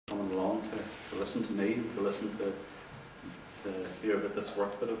listen to me and to listen to hear about this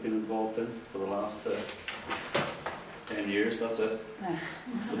work that I've been involved in for the last 10 years. That's it.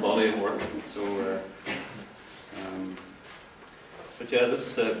 It's the body of work. So, but yeah, this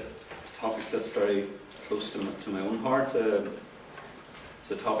is a topic that's very close to my own heart. It's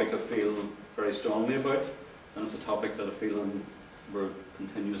a topic I feel very strongly about, and it's a topic that I feel we're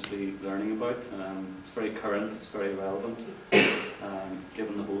continuously learning about. It's very current, it's very relevant,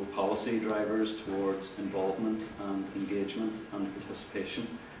 given the whole policy drivers towards involvement and engagement and participation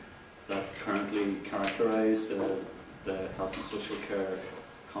that currently characterise the health and social care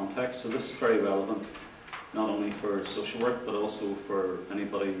context. So this is very relevant not only for social work but also for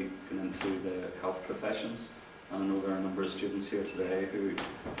anybody going into the health professions. And I know there are a number of students here today who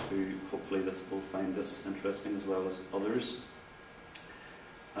hopefully will find this interesting as well as others.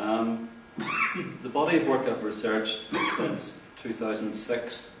 The body of work I've researched since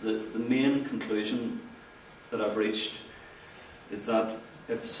 2006, the main conclusion that I've reached is that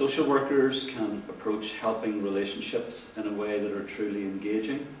if social workers can approach helping relationships in a way that are truly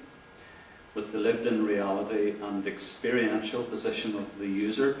engaging, with the lived-in reality and experiential position of the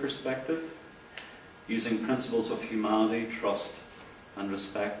user perspective, using principles of humanity, trust and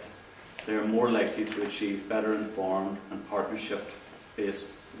respect, they are more likely to achieve better informed and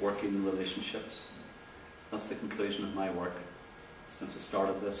partnership-based working relationships. That's the conclusion of my work since I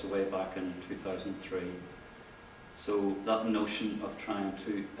started this way back in 2003. So that notion of trying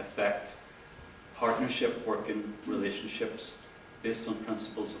to affect partnership working relationships based on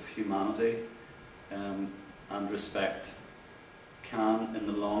principles of humanity and respect can, in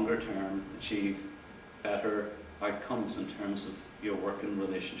the longer term, achieve better outcomes in terms of your working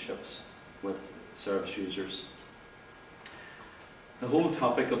relationships with service users. The whole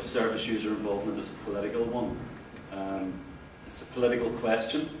topic of service user involvement is a political one. It's a political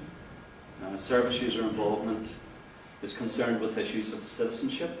question. Service user involvement is concerned with issues of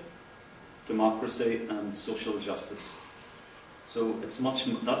citizenship, democracy and social justice. So it's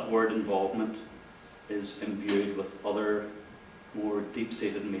that word involvement is imbued with other more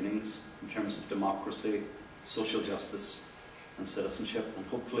deep-seated meanings in terms of democracy, social justice and citizenship, and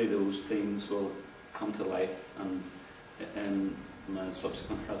hopefully those themes will come to life in my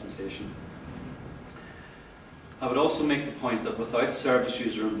subsequent presentation. I would also make the point that without service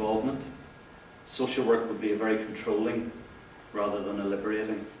user involvement, social work would be a very controlling rather than a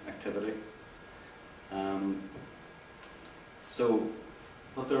liberating activity.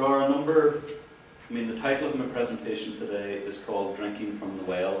 But there are a number. The title of my presentation today is called Drinking from the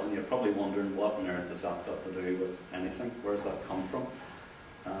Well, and you're probably wondering what on earth has that got to do with anything? Where does that come from?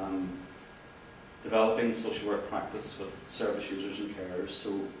 Developing social work practice with service users and carers.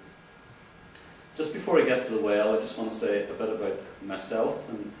 So just before I get to the well, I just want to say a bit about myself.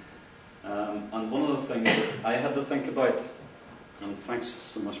 And one of the things that I had to think about, and thanks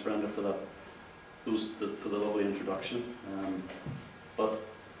so much Brenda for that, for the lovely introduction. But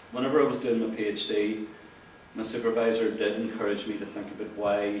whenever I was doing my PhD, my supervisor did encourage me to think about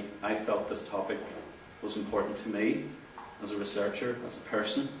why I felt this topic was important to me as a researcher, as a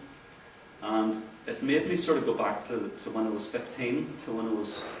person. And it made me sort of go back to when I was 15, to when I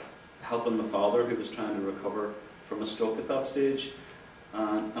was helping my father who was trying to recover from a stroke at that stage.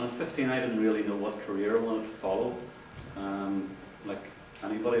 And at 15 I didn't really know what career I wanted to follow, like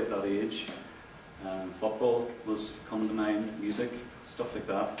anybody at that age. Football was coming to mind, music, stuff like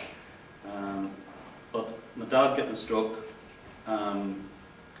that. But my dad getting a stroke,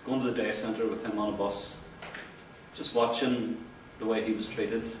 going to the day centre with him on a bus, just watching the way he was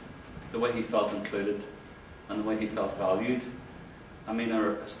treated, the way he felt included, and the way he felt valued.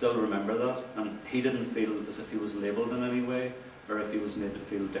 I still remember that, and he didn't feel as if he was labelled in any way, or if he was made to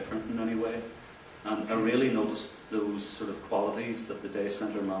feel different in any way. And I really noticed those sort of qualities that the day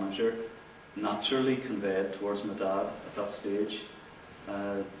centre manager naturally conveyed towards my dad at that stage.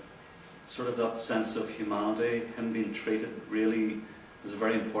 Sort of that sense of humanity, him being treated really as a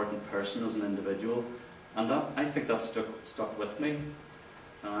very important person, as an individual. And I think that stuck with me.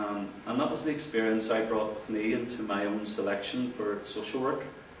 And that was the experience I brought with me into my own selection for social work.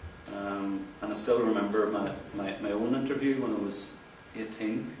 And I still remember my own interview when I was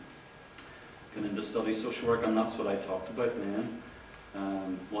 18, going into study social work, and that's what I talked about then.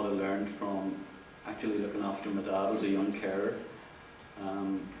 What I learned from actually looking after my dad as a young carer.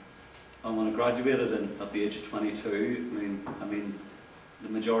 And when I graduated at the age of 22, the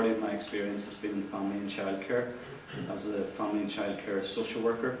majority of my experience has been in family and childcare, as a family and childcare social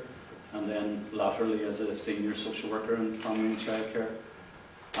worker, and then laterally as a senior social worker in family and childcare.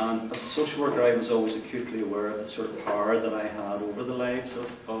 And as a social worker, I was always acutely aware of the sort of power that I had over the lives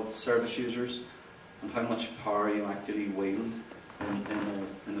of service users, and how much power you actually wield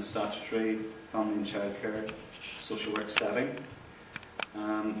in a statutory family and childcare social work setting.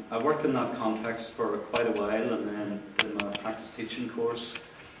 I worked in that context for quite a while, and then did my practice teaching course,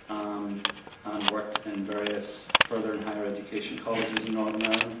 and worked in various further and higher education colleges in Northern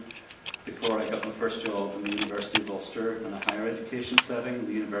Ireland before I got my first job in the University of Ulster in a higher education setting,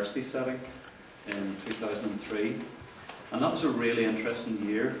 the university setting, in 2003. And that was a really interesting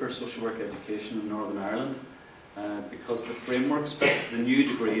year for social work education in Northern Ireland, because the frameworks, the new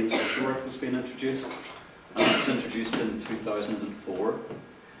degree in social work was being introduced, and it was introduced in 2004.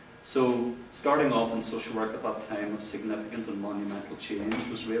 So starting off in social work at that time of significant and monumental change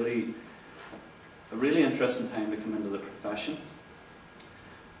was really a really interesting time to come into the profession.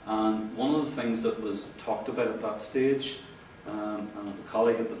 And one of the things that was talked about at that stage, and I have a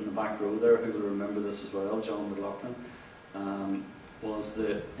colleague in the back row there who will remember this as well, John McLaughlin, was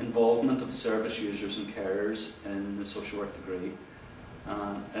the involvement of service users and carers in the social work degree.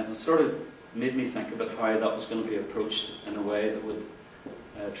 And it sort of made me think about how that was going to be approached in a way that would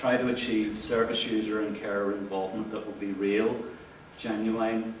try to achieve service user and carer involvement that would be real,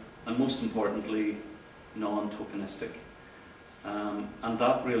 genuine, and most importantly, non-tokenistic. And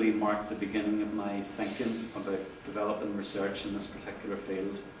that really marked the beginning of my thinking about developing research in this particular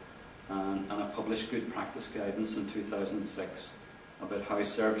field. And I published good practice guidance in 2006 about how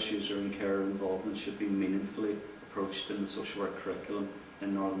service user and carer involvement should be meaningfully approached in the social work curriculum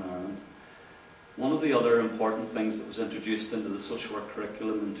in Northern Ireland. One of the other important things that was introduced into the social work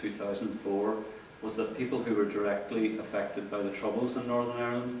curriculum in 2004 was that people who were directly affected by the Troubles in Northern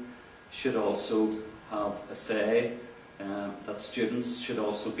Ireland should also have a say, that students should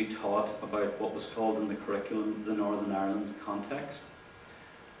also be taught about what was called in the curriculum the Northern Ireland context.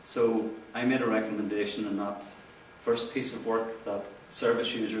 So I made a recommendation in that first piece of work that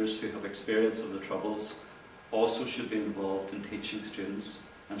service users who have experience of the Troubles also should be involved in teaching students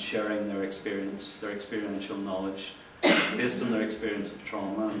and sharing their experience, their experiential knowledge based on their experience of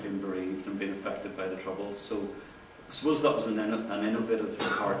trauma and being bereaved and being affected by the Troubles. So I suppose that was an innovative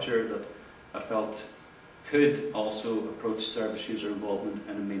departure that I felt could also approach service user involvement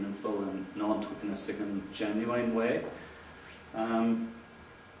in a meaningful and non-tokenistic and genuine way. And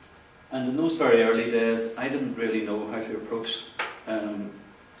in those very early days, I didn't really know how to approach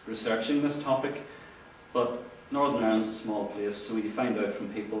researching this topic, but Northern Ireland's a small place, so you find out from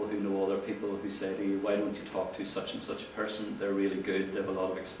people who know other people who say to you, why don't you talk to such and such a person, they're really good, they have a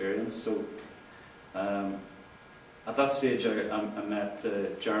lot of experience. So at that stage I met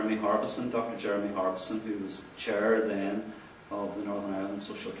Jeremy Harbison, Dr. Jeremy Harbison, who was chair then of the Northern Ireland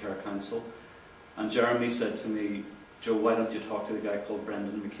Social Care Council. And Jeremy said to me, Joe, why don't you talk to a guy called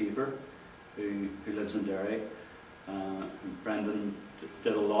Brendan McKeever, who lives in Derry. Brendan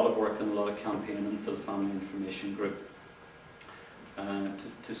did a lot of work and a lot of campaigning for the Family Information Group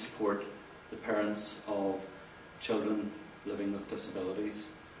to support the parents of children living with disabilities.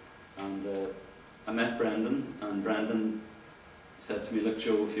 And I met Brendan, and Brendan said to me, look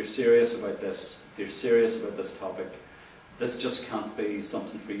Joe, if you're serious about this, if you're serious about this topic, this just can't be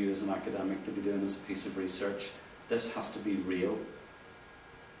something for you as an academic to be doing as a piece of research. This has to be real,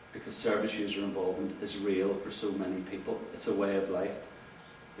 because service user involvement is real for so many people. It's a way of life.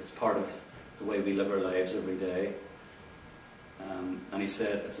 It's part of the way we live our lives every day. And he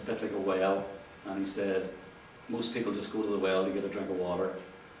said, it's a bit like a well. And he said, most people just go to the well to get a drink of water.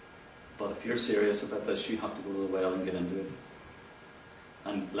 But if you're serious about this, you have to go to the well and get into it.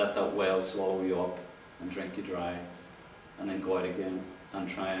 And let that well swallow you up and drink you dry. And then go out again and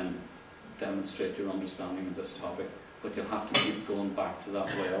try and demonstrate your understanding of this topic. But you'll have to keep going back to that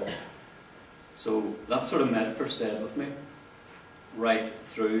well. So that sort of metaphor stayed with me right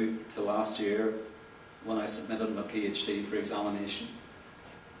through to last year when I submitted my PhD for examination.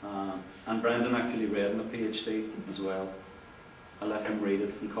 And Brendan actually read my PhD as well. I let him read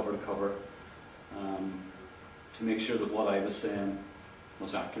it from cover to cover to make sure that what I was saying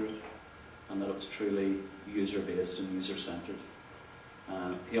was accurate and that it was truly user-based and user-centred.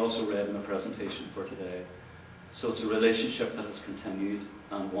 He also read my presentation for today. So it's a relationship that has continued,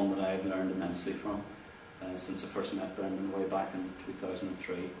 and one that I have learned immensely from since I first met Brendan way back in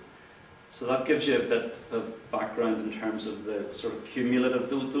 2003. So that gives you a bit of background in terms of the sort of cumulative,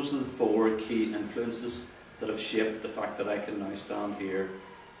 those are the four key influences that have shaped the fact that I can now stand here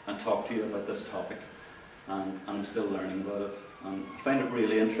and talk to you about this topic. And I'm still learning about it. And I find it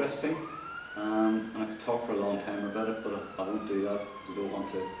really interesting. And I could talk for a long time about it, but I won't do that because I don't want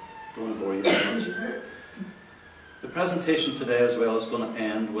to bore you too much. The presentation today as well is going to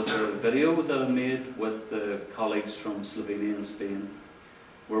end with a video that I made with the colleagues from Slovenia and Spain,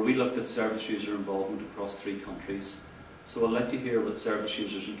 where we looked at service user involvement across 3 countries. So I'll let you hear what service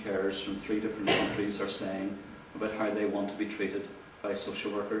users and carers from 3 different countries are saying about how they want to be treated by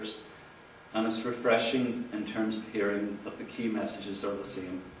social workers. And it's refreshing in terms of hearing that the key messages are the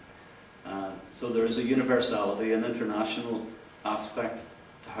same. So there is a universality, an international aspect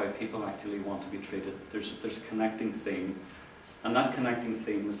to how people actually want to be treated. There's a connecting theme, and that connecting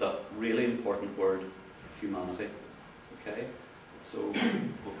theme is that really important word, humanity. Okay? So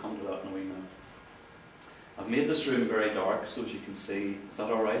we'll come to that in a wee minute. I've made this room very dark, so as you can see, is that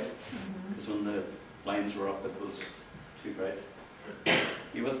alright? Because when the lines were up, it was too bright.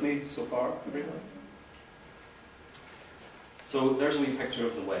 You with me so far, everybody? So there's a wee picture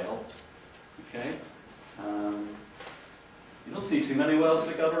of the well. Okay? You don't see too many wells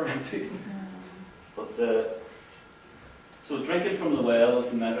like that around you. But, so drinking from the well is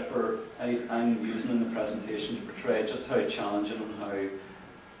the metaphor I'm using in the presentation to portray just how challenging and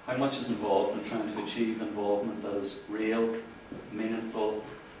how much is involved in trying to achieve involvement that is real, meaningful,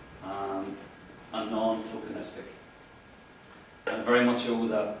 and non-tokenistic. I very much owe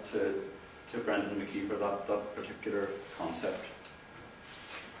that to Brendan McKeever, that particular concept.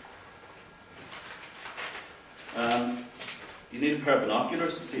 You need a pair of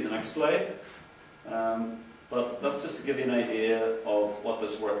binoculars to see the next slide, but that's just to give you an idea of what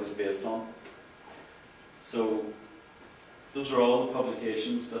this work is based on. So those are all the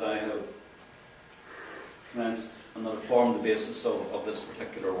publications that I have commenced and that have formed the basis of this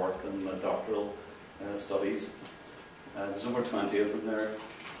particular work in the doctoral studies. There's over 20 of them there,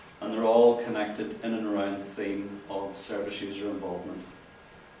 and they're all connected in and around the theme of service user involvement.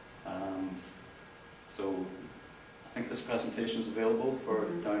 So I think this presentation is available for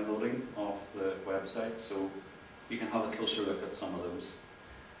downloading off the website, so you can have a closer look at some of those.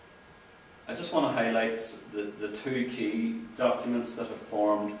 I just want to highlight the 2 key documents that have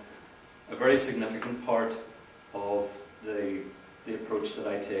formed a very significant part of the approach that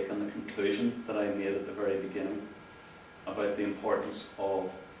I take and the conclusion that I made at the very beginning about the importance of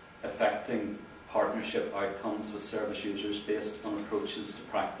affecting partnership outcomes with service users based on approaches to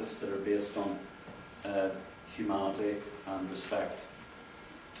practice that are based on humanity and respect.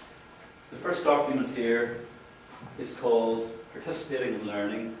 The first document here is called Participating in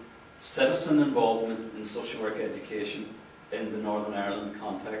Learning, Citizen Involvement in Social Work Education in the Northern Ireland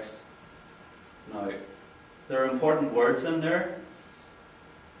Context. Now, there are important words in there.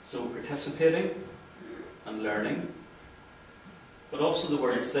 So participating and learning, but also the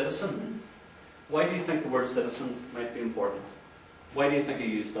word citizen. Why do you think the word citizen might be important? Why do you think I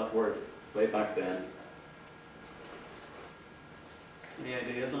used that word way back then? Any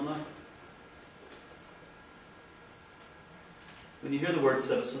ideas on that? When you hear the word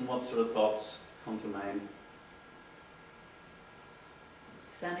citizen, what sort of thoughts come to mind?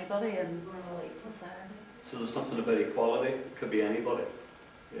 Just anybody in society. So there's something about equality. It could be anybody.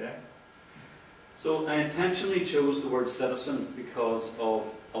 Yeah. So I intentionally chose the word citizen because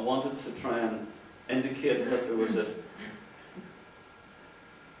I wanted to try and indicate that there was a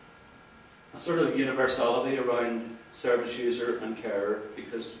sort of universality around service user and carer,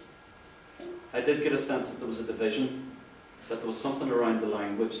 because I did get a sense that there was a division, that there was something around the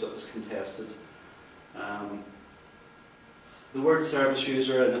language that was contested. The word service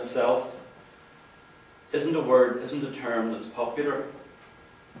user in itself isn't a term that's popular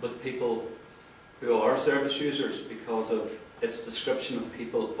with people who are service users because of its description of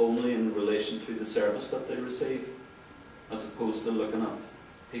people only in relation to the service that they receive, as opposed to looking at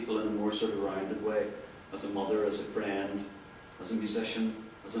people in a more sort of rounded way, as a mother, as a friend, as a musician,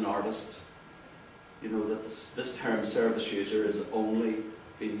 as an artist. You know, that this term service user is only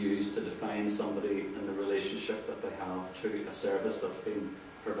being used to define somebody in the relationship that they have to a service that's been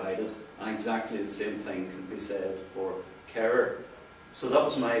provided. And exactly the same thing can be said for carer. So that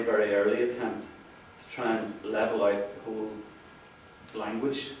was my very early attempt to try and level out the whole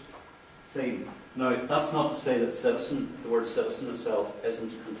language theme. Now, that's not to say that the word citizen itself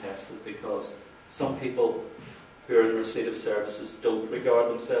isn't contested, because some people who are in receipt of services don't regard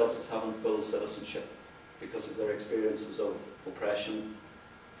themselves as having full citizenship because of their experiences of oppression,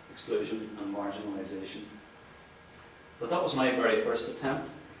 exclusion and marginalisation. But that was my very first attempt,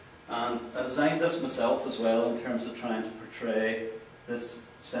 and I designed this myself as well in terms of trying to portray this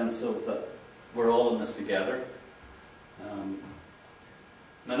sense of that we're all in this together.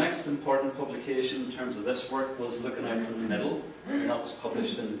 My next important publication in terms of this work was Looking Out from the Middle, and that was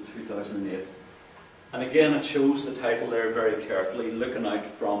published in 2008. And again, I chose the title there very carefully, Looking Out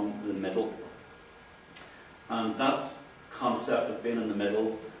from the Middle. And that concept of being in the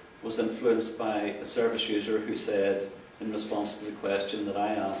middle was influenced by a service user who said, in response to the question that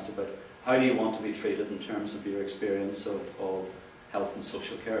I asked about how do you want to be treated in terms of your experience of health and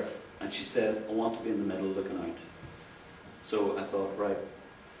social care, and she said, I want to be in the middle looking out. So I thought, right,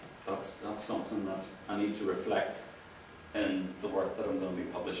 that's something that I need to reflect in the work that I'm going to be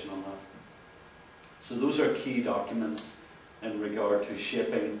publishing on that. So those are key documents in regard to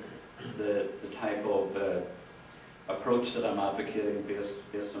shaping the type of approach that I'm advocating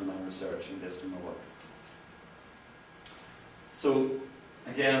based on my research and based on my work. So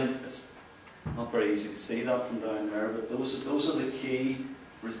again, it's not very easy to see that from down there, but those are the key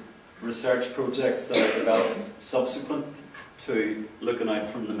research projects that I developed subsequent to looking out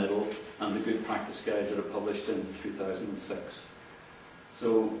from the middle and the Good Practice Guide that I published in 2006.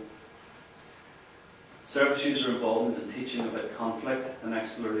 So, service user involvement in teaching about conflict and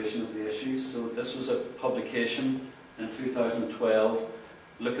exploration of the issues. So this was a publication in 2012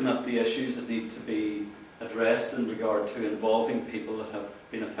 looking at the issues that need to be addressed in regard to involving people that have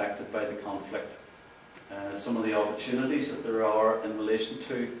been affected by the conflict. Some of the opportunities that there are in relation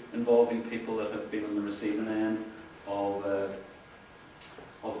to involving people that have been on the receiving end of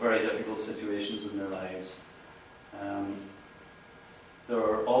very difficult situations in their lives. There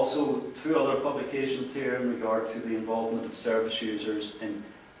are also two other publications here in regard to the involvement of service users in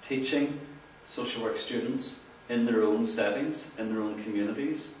teaching social work students in their own settings, in their own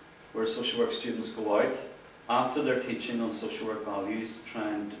communities, where social work students go out after their teaching on social work values to try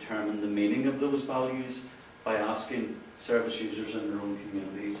and determine the meaning of those values by asking service users in their own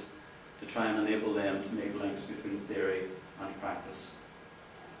communities to try and enable them to make links between theory and practice.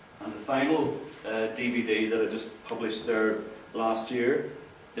 And the final DVD that I just published there last year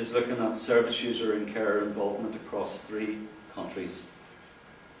is looking at service user and carer involvement across 3 countries: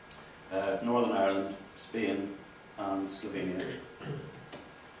 Northern Ireland, Spain and Slovenia.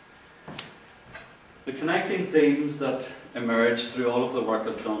 The connecting themes that emerge through all of the work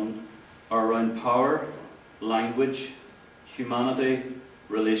I've done are around power, language, humanity,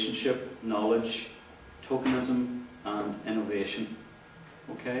 relationship, knowledge, tokenism and innovation.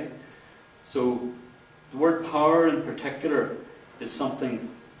 Okay? So the word power in particular is something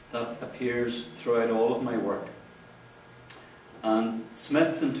that appears throughout all of my work. And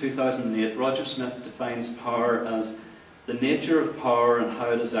Smith in 2008, Roger Smith defines power as the nature of power and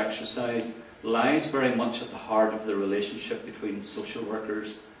how it is exercised lies very much at the heart of the relationship between social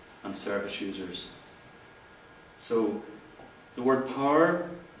workers and service users. So the word power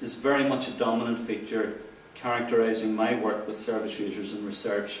is very much a dominant feature characterising my work with service users in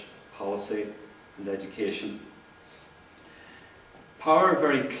research, policy and education. Power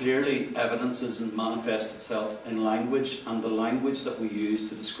very clearly evidences and manifests itself in language, and the language that we use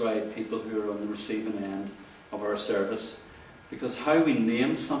to describe people who are on the receiving end of our service, because how we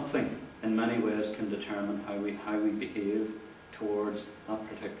name something in many ways can determine how we behave towards that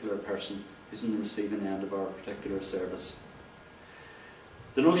particular person who's in the receiving end of our particular service.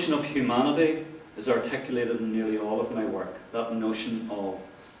 The notion of humanity is articulated in nearly all of my work. That notion of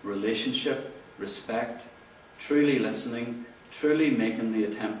relationship, respect, truly listening, truly making the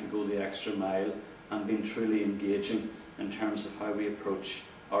attempt to go the extra mile, and being truly engaging in terms of how we approach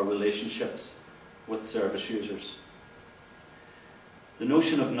our relationships with service users. The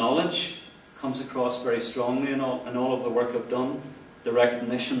notion of knowledge comes across very strongly in all of the work I've done. The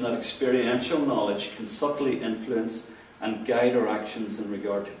recognition that experiential knowledge can subtly influence and guide our actions in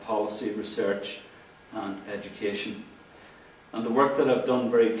regard to policy, research and education. And the work that I've done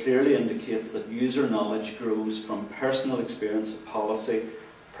very clearly indicates that user knowledge grows from personal experience of policy,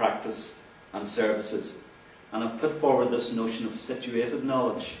 practice and services. And I've put forward this notion of situated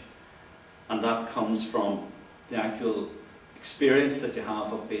knowledge, and that comes from the actual experience that you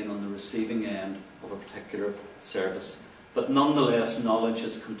have of being on the receiving end of a particular service. But nonetheless, knowledge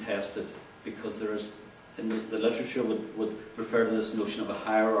is contested, because there is, in the literature would refer to this notion of a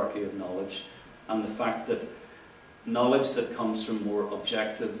hierarchy of knowledge, and the fact that knowledge that comes from more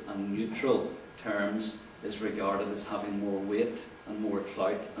objective and neutral terms is regarded as having more weight and more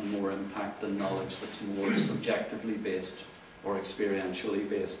clout and more impact than knowledge that's more subjectively based or experientially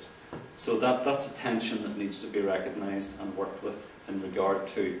based. So that's a tension that needs to be recognised and worked with in regard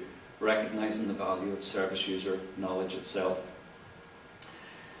to recognising the value of service user knowledge itself.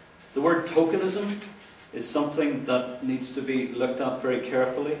 The word tokenism is something that needs to be looked at very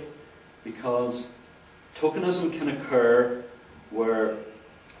carefully, because tokenism can occur where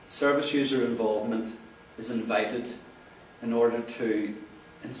service user involvement is invited in order to,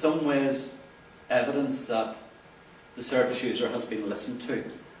 in some ways, evidence that the service user has been listened to.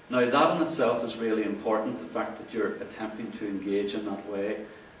 Now that in itself is really important, the fact that you're attempting to engage in that way,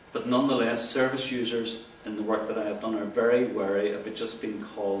 but nonetheless service users in the work that I have done are very wary about just being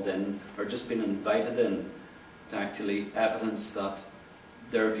called in or just being invited in to actually evidence that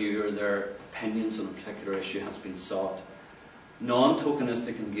their view or their opinions on a particular issue has been sought.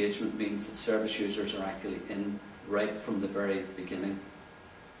 Non-tokenistic engagement means that service users are actually in right from the very beginning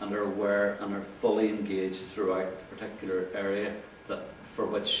and are aware and are fully engaged throughout the particular area for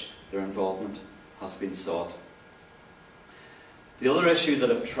which their involvement has been sought. The other issue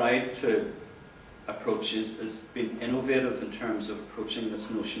that I've tried to approach is being innovative in terms of approaching this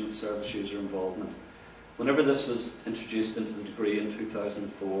notion of service user involvement. Whenever this was introduced into the degree in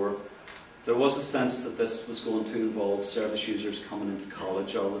 2004, there was a sense that this was going to involve service users coming into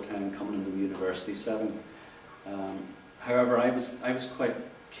college all the time, coming into the university setting. However, I was quite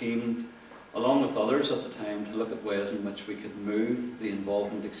keen, along with others at the time, to look at ways in which we could move the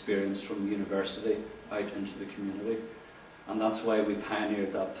involvement experience from the university out into the community. And that's why we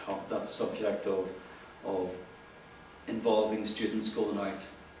pioneered that subject of involving students going out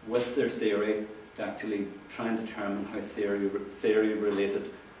with their theory to actually try and determine how theory related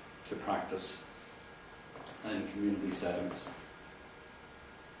to practice in community settings.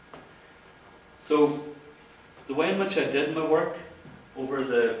 So the way in which I did my work over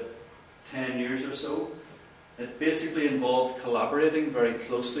the 10 years or so, it basically involved collaborating very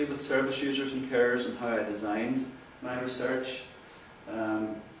closely with service users and carers in how I designed my research.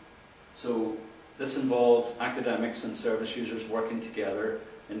 So this involved academics and service users working together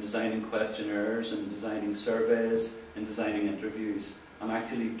in designing questionnaires, in designing surveys, in designing interviews, and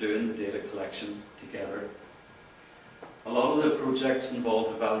actually doing the data collection together. A lot of the projects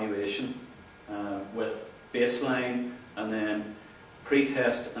involved evaluation with baseline and then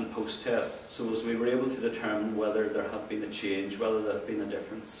pre-test and post-test, so as we were able to determine whether there had been a change, whether there had been a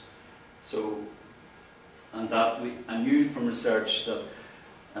difference. I knew from research that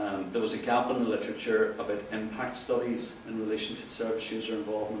there was a gap in the literature about impact studies in relation to service user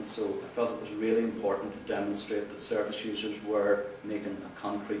involvement, so I felt it was really important to demonstrate that service users were making a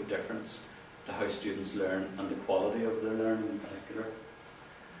concrete difference to how students learn and the quality of their learning in particular.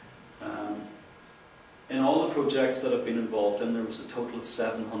 In all the projects that I've been involved in, there was a total of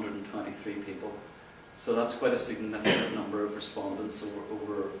 723 people. So that's quite a significant number of respondents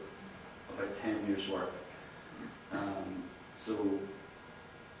over about 10 years' work. So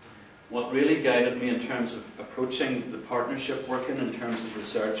what really guided me in terms of approaching the partnership working in terms of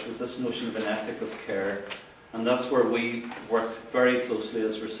research was this notion of an ethic of care. And that's where we worked very closely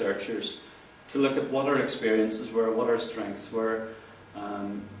as researchers to look at what our experiences were, what our strengths were,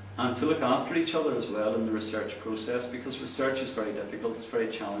 and to look after each other as well in the research process, because research is very difficult, it's very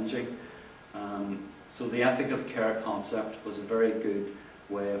challenging. So the ethic of care concept was a very good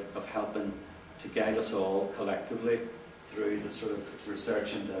way of helping to guide us all collectively through the sort of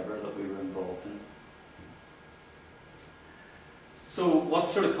research endeavour that we were involved in. So what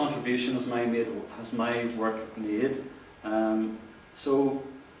sort of contribution has my work made? So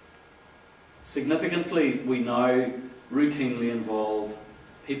significantly, we now routinely involve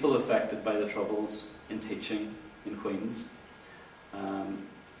people affected by the Troubles in teaching in Queen's.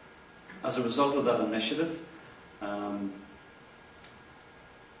 As a result of that initiative,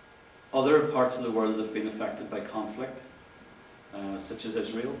 other parts of the world that have been affected by conflict, such as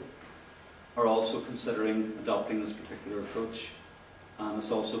Israel, are also considering adopting this particular approach. And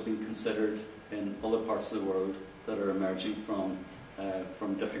it's also been considered in other parts of the world that are emerging from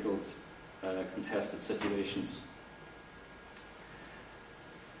difficult, contested situations.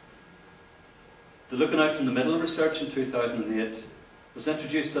 The Looking Out from the Middle research in 2008 was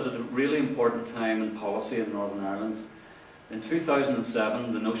introduced at a really important time in policy in Northern Ireland. In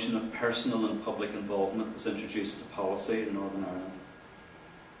 2007, the notion of personal and public involvement was introduced to policy in Northern Ireland.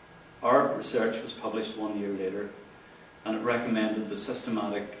 Our research was published 1 year later, and it recommended the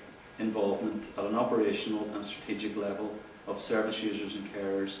systematic involvement at an operational and strategic level of service users and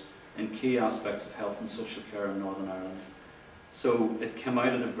carers in key aspects of health and social care in Northern Ireland. So it came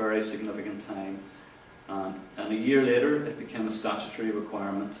out at a very significant time, and a year later it became a statutory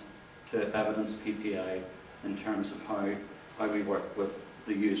requirement to evidence PPI in terms of how we work with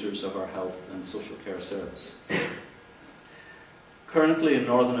the users of our health and social care service. Currently in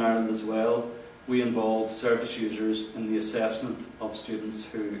Northern Ireland as well, we involve service users in the assessment of students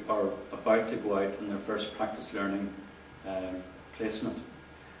who are about to go out in their first practice learning placement.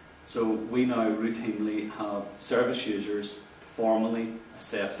 So we now routinely have service users formally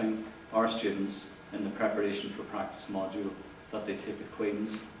assessing our students in the preparation for practice module that they take at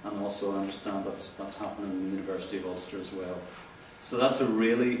Queen's, and also I understand that's happening in the University of Ulster as well. So that's a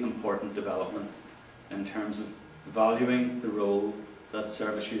really important development in terms of valuing the role that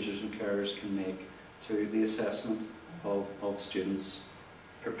service users and carers can make to the assessment of students'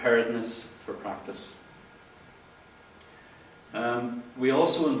 preparedness for practice. We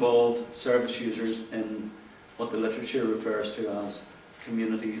also involve service users in what the literature refers to as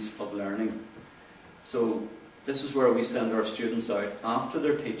communities of learning. So this is where we send our students out after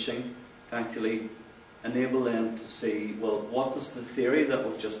their teaching to actually enable them to see, well, what does the theory that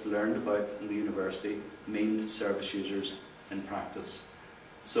we've just learned about in the university mean to service users in practice?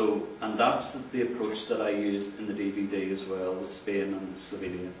 So, and that's the approach that I used in the DVD as well with Spain and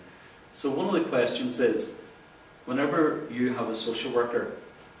Slovenia. So one of the questions is, whenever you have a social worker,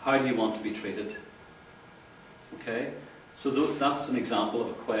 how do you want to be treated? Okay, so that's an example of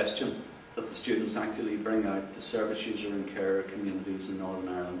a question that the students actually bring out to service user and carer communities in Northern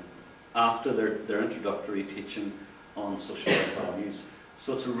Ireland after their introductory teaching on social work values.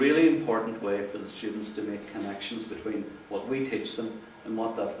 So it's a really important way for the students to make connections between what we teach them and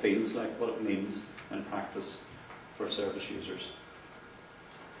what that feels like, what it means in practice for service users.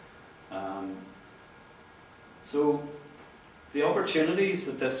 So the opportunities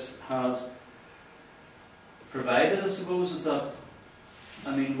that this has provided, I suppose, is that,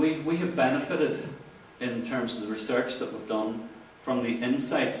 I mean, we have benefited in terms of the research that we've done from the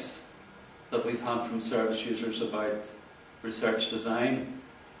insights that we've had from service users about research design.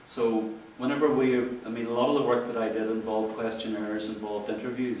 So whenever a lot of the work that I did involved questionnaires, involved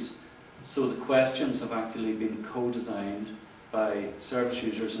interviews. So the questions have actually been co-designed by service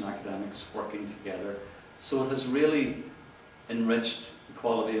users and academics working together. So it has really enriched the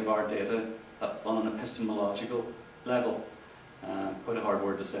quality of our data on an epistemological level. Quite a hard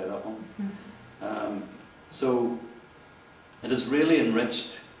word to say, that one. So it has really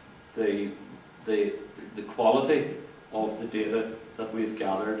enriched the quality of the data that we've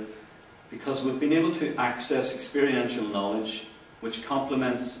gathered, because we've been able to access experiential knowledge which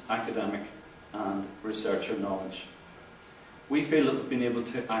complements academic and researcher knowledge. We feel that we've been able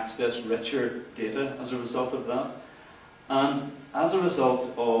to access richer data as a result of that, and as a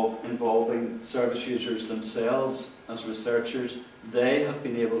result of involving service users themselves as researchers, they have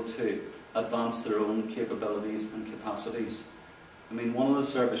been able to advance their own capabilities and capacities. I mean, one of the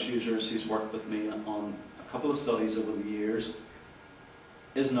service users who's worked with me on a couple of studies over the years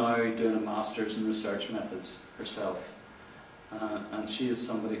is now doing a master's in research methods herself. And she is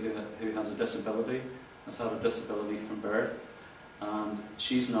somebody who has a disability, has had a disability from birth, and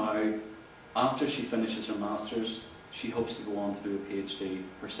she's now, after she finishes her master's, she hopes to go on to do a PhD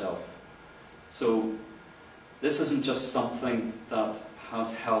herself. So this isn't just something that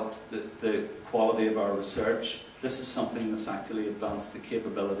has helped the quality of our research. This is something that's actually advanced the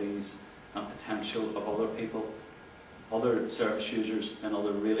capabilities and potential of other people, other service users, in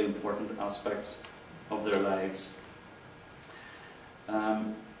other really important aspects of their lives.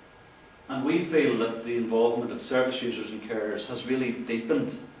 And we feel that the involvement of service users and carers has really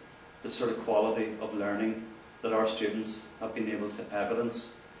deepened the sort of quality of learning that our students have been able to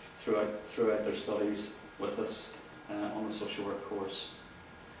evidence throughout their studies with us on the social work course.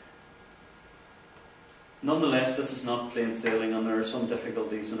 Nonetheless, this is not plain sailing, and there are some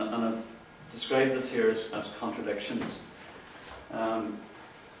difficulties, and I've described this here as contradictions.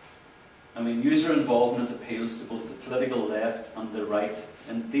 I mean, user involvement appeals to both the political left and the right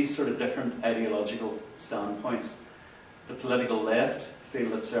in these sort of different ideological standpoints. The political left feel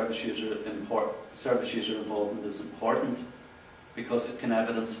that service user involvement is important because it can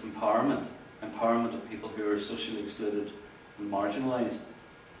evidence empowerment of people who are socially excluded and marginalised.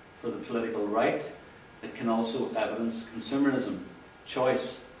 For the political right, it can also evidence consumerism,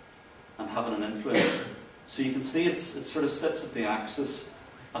 choice, and having an influence. So you can see it sort of sits at the axis,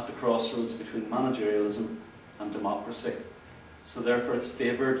 at the crossroads between managerialism and democracy. So therefore it's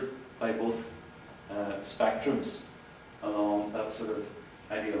favoured by both spectrums along that sort of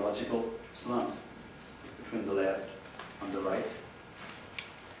ideological slant between the left and the right.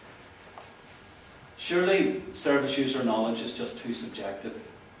 Surely service user knowledge is just too subjective.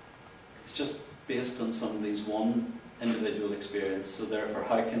 It's just based on somebody's one individual experience, so therefore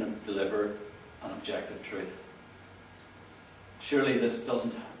how can it deliver an objective truth? Surely this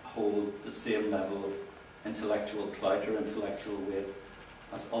doesn't hold the same level of intellectual clout or intellectual weight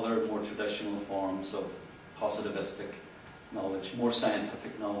as other more traditional forms of positivistic knowledge, more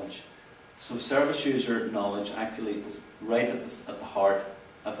scientific knowledge. So service user knowledge actually is right at the heart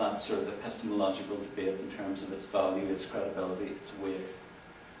of that sort of epistemological debate in terms of its value, its credibility, its weight.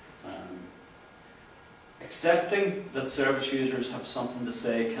 Accepting that service users have something to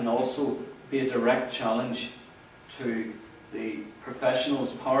say can also be a direct challenge to the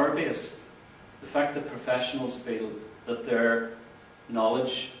professionals' power base, the fact that professionals feel that their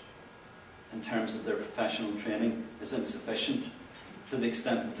knowledge in terms of their professional training is insufficient, to the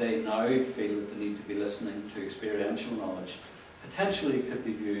extent that they now feel that they need to be listening to experiential knowledge, potentially could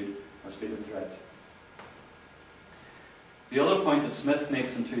be viewed as being a threat. The other point that Smith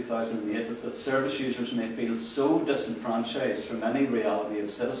makes in 2008 is that service users may feel so disenfranchised from any reality of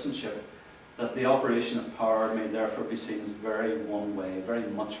citizenship that the operation of power may therefore be seen as very one way, very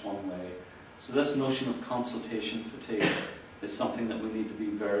much one way. So this notion of consultation fatigue is something that we need to be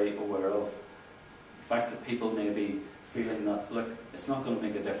very aware of. The fact that people may be feeling that, look, it's not going to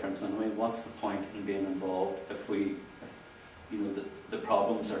make a difference anyway, what's the point in being involved if the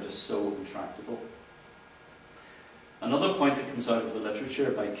problems are just so intractable. Another point that comes out of the literature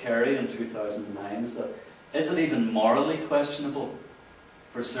by Carey in 2009 is that, is it even morally questionable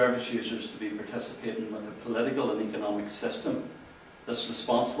for service users to be participating with a political and economic system that's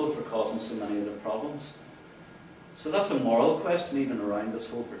responsible for causing so many of the problems? So that's a moral question even around this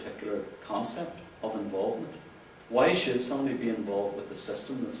whole particular concept of involvement. Why should somebody be involved with a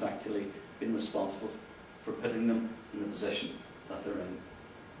system that's actually been responsible for putting them in the position that they're in?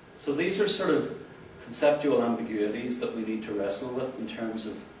 So these are sort of conceptual ambiguities that we need to wrestle with in terms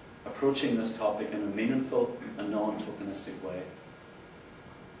of approaching this topic in a meaningful and non-tokenistic way.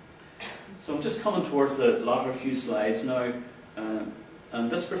 So I'm just coming towards the latter few slides now, and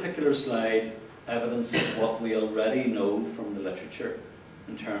this particular slide evidences what we already know from the literature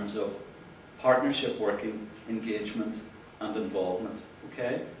in terms of partnership working, engagement and involvement.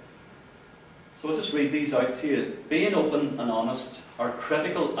 Okay? So I'll just read these out to you. Being open and honest are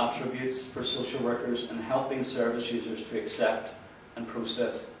critical attributes for social workers in helping service users to accept and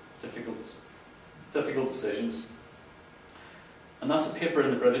process difficult decisions. And that's a paper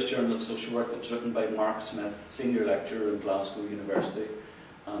in the British Journal of Social Work that was written by Mark Smith, senior lecturer in Glasgow University,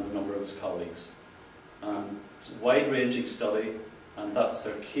 and a number of his colleagues. It's a wide-ranging study, and that's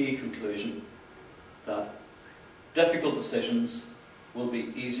their key conclusion, that difficult decisions will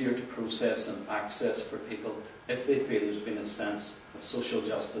be easier to process and access for people if they feel there's been a sense of social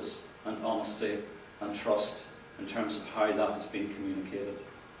justice and honesty and trust in terms of how that has been communicated.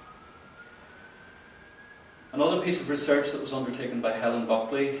 Another piece of research that was undertaken by Helen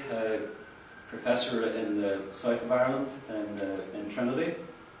Buckley, a professor in the south of Ireland in Trinity.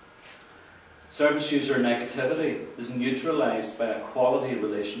 Service user negativity is neutralised by a quality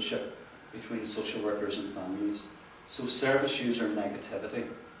relationship between social workers and families. So service user negativity,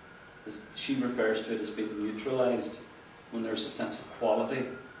 she refers to it as being neutralised when there's a sense of quality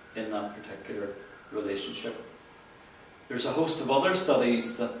in that particular relationship. There's a host of other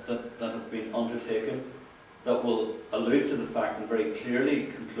studies that have been undertaken that will allude to the fact and very clearly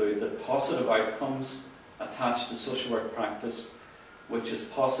conclude that positive outcomes attached to social work practice, which is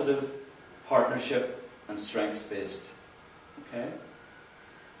positive, partnership and strengths-based. Okay?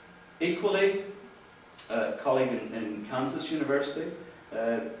 Equally, a colleague in Kansas University,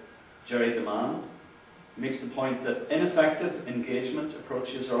 Jerry DeMann, makes the point that ineffective engagement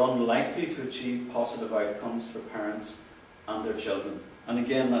approaches are unlikely to achieve positive outcomes for parents and their children. And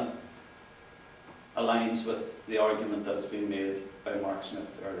again, that aligns with the argument that has been made by Mark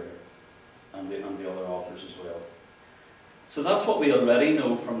Smith earlier and the other authors as well. So that's what we already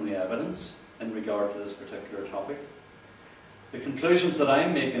know from the evidence in regard to this particular topic. The conclusions that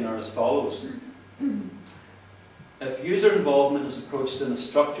I'm making are as follows. If user involvement is approached in a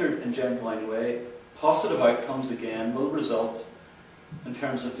structured and genuine way, positive outcomes again will result in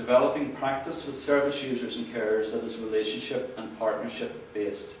terms of developing practice with service users and carers that is relationship and partnership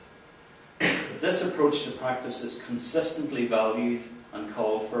based. This approach to practice is consistently valued and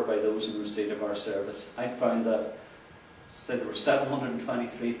called for by those in receipt of our service. I found that there were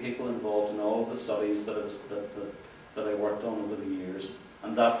 723 people involved in all of the studies that I worked on over the years,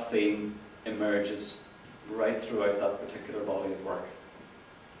 and that theme emerges right throughout that particular body of work.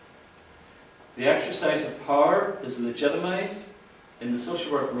 The exercise of power is legitimised in the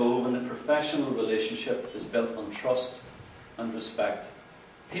social work role when the professional relationship is built on trust and respect.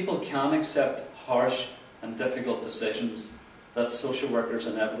 People can accept harsh and difficult decisions that social workers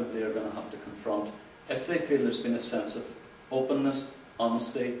inevitably are going to have to confront if they feel there's been a sense of openness,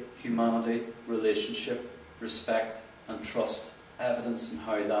 honesty, humanity, relationship, respect and trust, evidenced in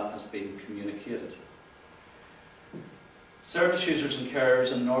how that has been communicated. Service users and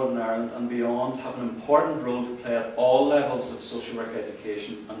carers in Northern Ireland and beyond have an important role to play at all levels of social work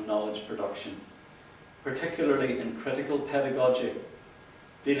education and knowledge production, particularly in critical pedagogy,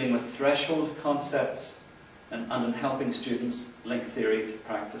 dealing with threshold concepts and in helping students link theory to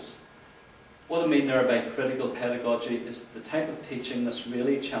practice. What I mean there by critical pedagogy is the type of teaching that's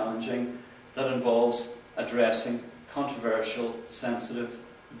really challenging, that involves addressing controversial, sensitive,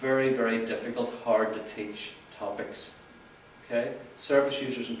 very, very difficult, hard to teach topics. Okay? Service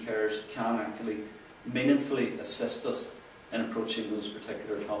users and carers can actually meaningfully assist us in approaching those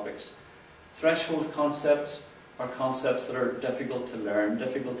particular topics. Threshold concepts are concepts that are difficult to learn,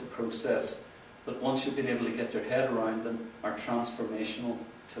 difficult to process, but once you've been able to get your head around them, are transformational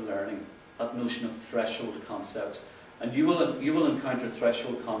to learning. That notion of threshold concepts. And you will encounter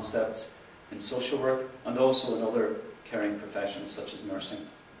threshold concepts in social work and also in other caring professions such as nursing.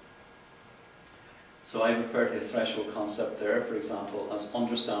 So I refer to a threshold concept there, for example, as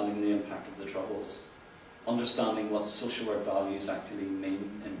understanding the impact of the Troubles, understanding what social work values actually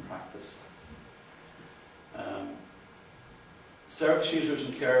mean in practice. Service users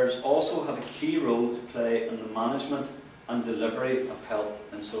and carers also have a key role to play in the management and delivery of health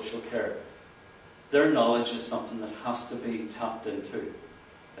and social care. Their knowledge is something that has to be tapped into.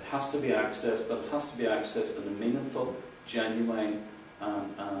 It has to be accessed, but it has to be accessed in a meaningful, genuine, and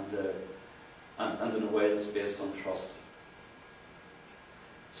in a way that's based on trust.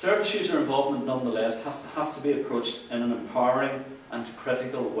 Service user involvement, nonetheless, has to be approached in an empowering and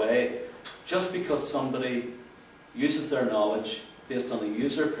critical way. Just because somebody uses their knowledge based on a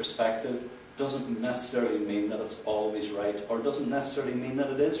user perspective doesn't necessarily mean that it's always right, or doesn't necessarily mean that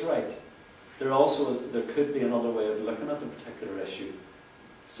it is right. There could be another way of looking at the particular issue.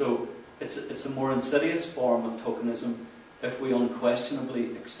 So it's a more insidious form of tokenism if we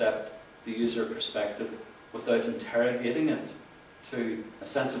unquestionably accept the user perspective without interrogating it to a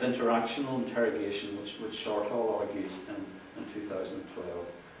sense of interactional interrogation, which Shorthall argues in 2012.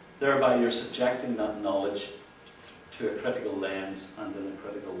 Thereby you're subjecting that knowledge to a critical lens and in a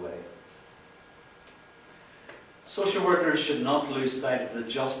critical way. Social workers should not lose sight of the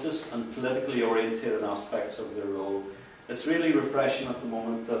justice and politically orientated aspects of their role. It's really refreshing at the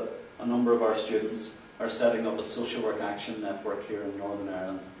moment that a number of our students are setting up a social work action network here in Northern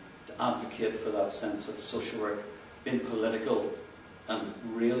Ireland to advocate for that sense of social work being political and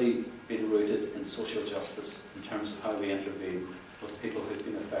really being rooted in social justice in terms of how we intervene with people who've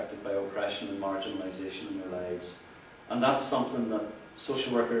been affected by oppression and marginalisation in their lives. And that's something that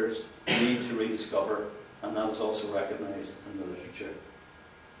social workers need to rediscover, and that is also recognised in the literature.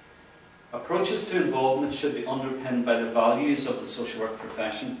 Approaches to involvement should be underpinned by the values of the social work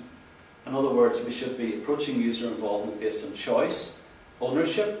profession. In other words, we should be approaching user involvement based on choice,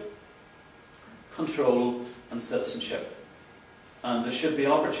 ownership, control and citizenship. And there should be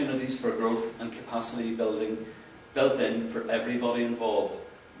opportunities for growth and capacity building built in for everybody involved.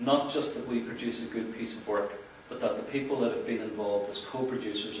 Not just that we produce a good piece of work, but that the people that have been involved as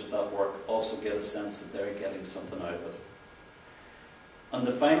co-producers of that work also get a sense that they're getting something out of it. And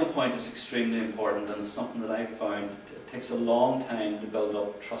the final point is extremely important, and it's something that I've found it takes a long time to build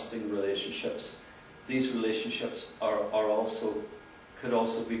up trusting relationships. These relationships could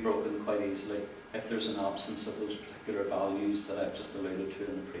also be broken quite easily if there's an absence of those particular values that I've just alluded to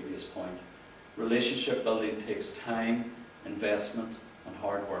in the previous point. Relationship building takes time, investment, and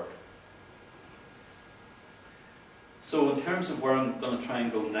hard work. So in terms of where I'm going to try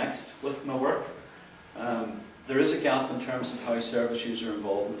and go next with my work, there is a gap in terms of how service user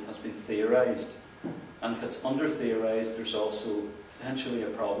involvement has been theorised. And if it's under-theorised, there's also potentially a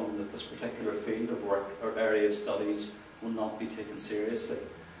problem that this particular field of work or area of studies will not be taken seriously.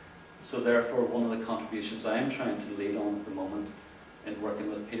 So therefore, one of the contributions I am trying to lead on at the moment in working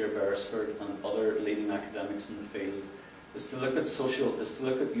with Peter Beresford and other leading academics in the field is to look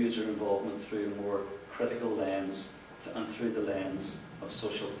at user involvement through a more critical lens and through the lens of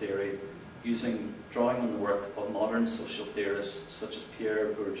social theory, drawing on the work of modern social theorists such as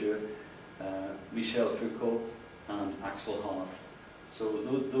Pierre Bourdieu, Michel Foucault and Axel Honneth. So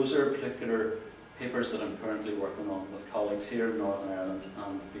those are particular papers that I'm currently working on with colleagues here in Northern Ireland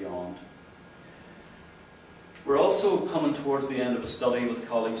and beyond. We're also coming towards the end of a study with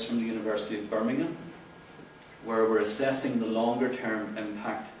colleagues from the University of Birmingham, where we're assessing the longer-term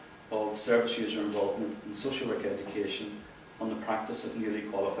impact of service user involvement in social work education on the practice of newly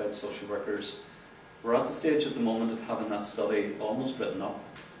qualified social workers. We're at the stage at the moment of having that study almost written up,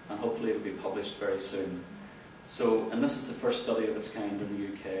 and hopefully it'll be published very soon. And this is the first study of its kind in the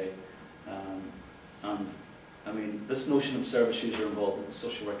UK. This notion of service user involvement in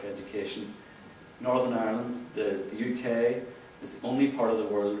social work education, Northern Ireland, the UK, is the only part of the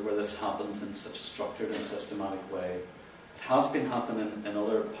world where this happens in such a structured and systematic way. It has been happening in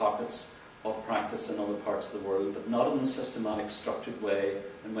other pockets of practice in other parts of the world, but not in the systematic, structured way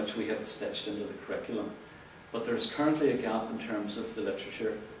in which we have it stitched into the curriculum. but there's currently a gap in terms of the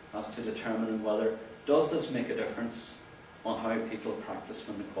literature as to determining whether does this make a difference on how people practice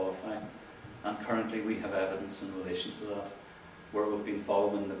when they qualify. And currently we have evidence in relation to that, where we've been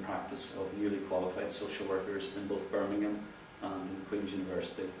following the practice of newly qualified social workers in both Birmingham and in Queen's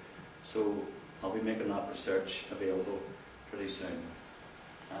University. So I'll be making that research available pretty soon.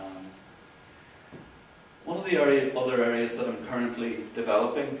 One of the other areas that I'm currently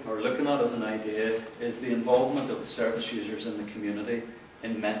developing or looking at as an idea is the involvement of service users in the community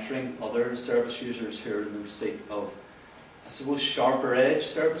in mentoring other service users who are in the receipt of, I suppose, sharper edge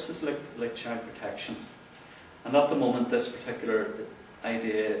services like child protection. And at the moment this particular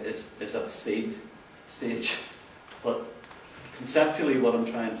idea is at seed stage, but conceptually what I'm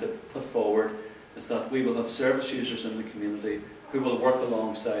trying to put forward is that we will have service users in the community who will work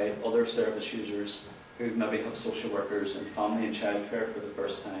alongside other service users who maybe have social workers in family and childcare for the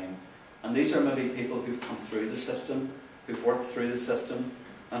first time. And these are maybe people who've come through the system, who've worked through the system,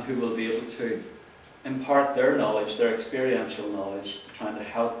 and who will be able to impart their knowledge, their experiential knowledge, trying to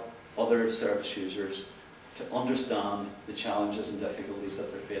help other service users to understand the challenges and difficulties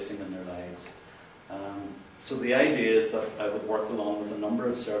that they're facing in their lives. So the idea is that I would work along with a number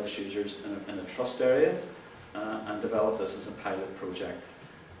of service users in a trust area and develop this as a pilot project.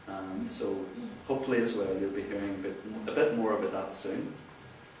 So hopefully as well you'll be hearing a bit more about that soon.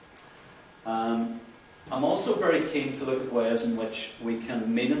 I'm also very keen to look at ways in which we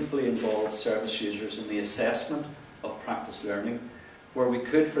can meaningfully involve service users in the assessment of practice learning, where we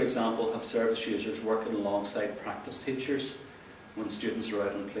could, for example, have service users working alongside practice teachers when students are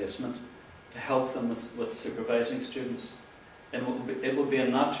out on placement to help them with supervising students. And it will be a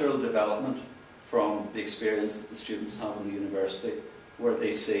natural development from the experience that the students have in the university, where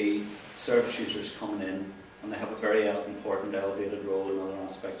they see service users coming in and they have a very important elevated role in other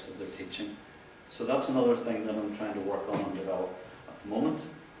aspects of their teaching. So that's another thing that I'm trying to work on and develop at the moment.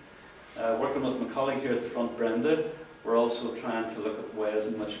 Working with my colleague here at the front, Brenda, we're also trying to look at ways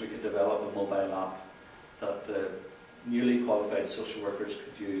in which we could develop a mobile app that the newly qualified social workers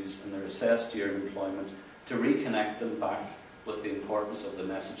could use in their assessed year of employment to reconnect them back with the importance of the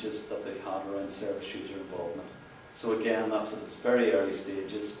messages that they've had around service user involvement. So again, that's at its very early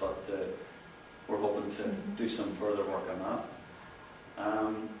stages, but we're hoping to do some further work on that.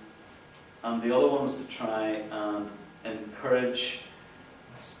 And the other one is to try and encourage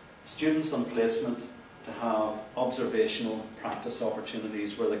students on placement to have observational practice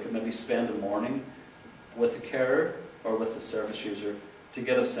opportunities where they could maybe spend a morning with a carer or with a service user to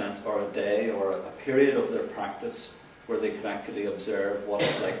get a sense, or a day or a period of their practice where they could actually observe what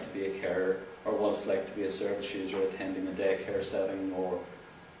it's like to be a carer, or what it's like to be a service user attending a daycare setting, or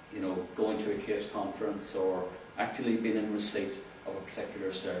going to a case conference, or actually being in receipt of a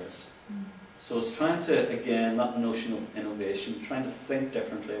particular service. So it's trying to, again, that notion of innovation, trying to think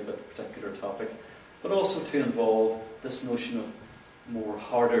differently about the particular topic, but also to involve this notion of more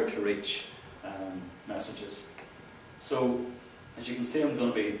harder to reach messages. So as you can see, I'm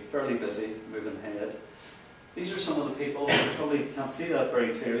going to be fairly busy moving ahead. These are some of the people. You probably can't see that very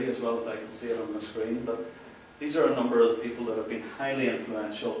clearly as well as I can see it on the screen, but these are a number of the people that have been highly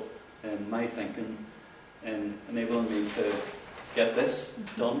influential in my thinking in enabling me to get this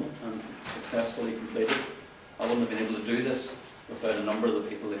done and successfully completed. I wouldn't have been able to do this without a number of the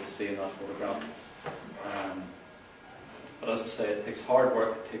people that you see in that photograph. But as I say, it takes hard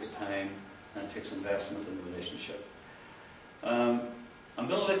work, it takes time, and it takes investment in the relationship. I'm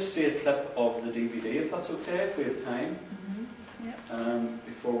going to let you see a clip of the DVD, if that's okay, if we have time,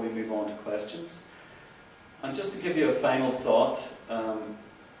 before we move on to questions. And just to give you a final thought,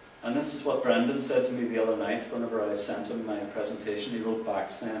 and this is what Brendan said to me the other night whenever I sent him my presentation. He wrote back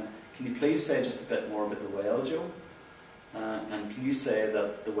saying, "Can you please say just a bit more about the whale, Joe? And can you say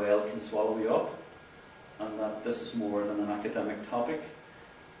that the whale can swallow you up? And that this is more than an academic topic.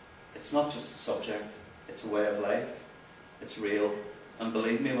 It's not just a subject, it's a way of life, it's real. And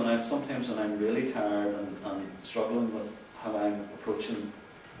believe me, sometimes when I'm really tired and struggling with how I'm approaching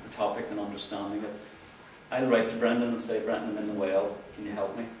the topic and understanding it, I'll write to Brendan and say, Brendan, I'm in the whale, can you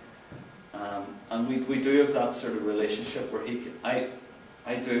help me?" And we do have that sort of relationship where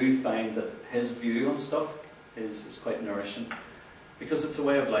I do find that his view on stuff is quite nourishing, because it's a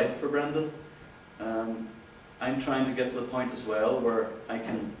way of life for Brendan. I'm trying to get to the point as well where I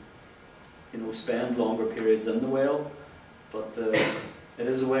can spend longer periods in the whale, but it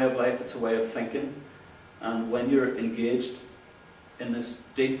is a way of life, it's a way of thinking, and when you're engaged in this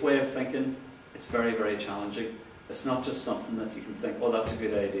deep way of thinking, it's very, very challenging. It's not just something that you can think, oh, that's a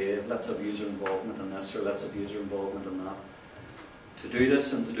good idea, let's have user involvement in this, or let's have user involvement in that. To do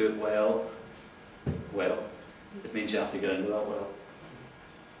this and to do it well, it means you have to get into that well.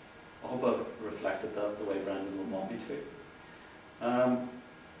 I hope I've reflected that the way Brendan would want me to.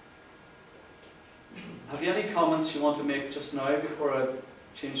 Have you any comments you want to make just now before I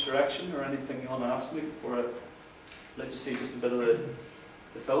change direction, or anything you want to ask me before I let you see just a bit of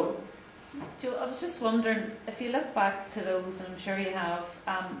the film? Joe, I was just wondering, if you look back to those, and I'm sure you have,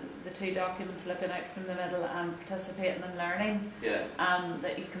 the 2 documents looking out from the middle and participating and learning, Yeah.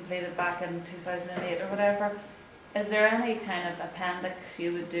 that you completed back in 2008 or whatever, is there any kind of appendix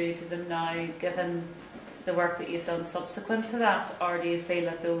you would do to them now, given the work that you've done subsequent to that, or do you feel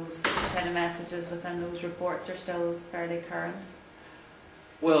that those kind of messages within those reports are still fairly current?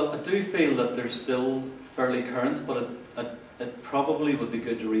 Well, I do feel that they're still fairly current, but it probably would be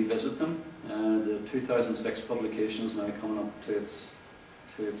good to revisit them. The 2006 publication is now coming up to its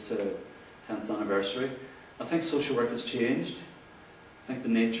 10th anniversary. I think social work has changed. I think the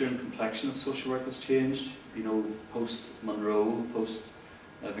nature and complexion of social work has changed. You know, post Monroe, post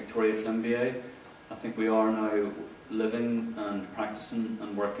Victoria Climbié, I think we are now living and practicing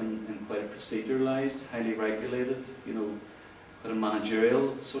and working in quite a proceduralised, highly regulated, you know, quite a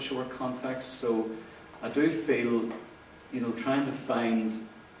managerial social work context. So I do feel, you know, trying to find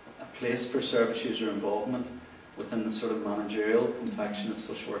a place for service user involvement within the sort of managerial complexion of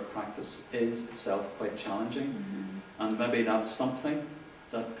social work practice is itself quite challenging. And maybe that's something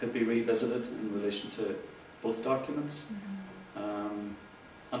that could be revisited in relation to both documents. And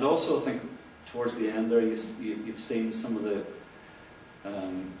also I think towards the end there you've seen some of the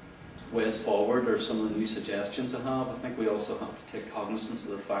ways forward, or some of the new suggestions I have. I think we also have to take cognizance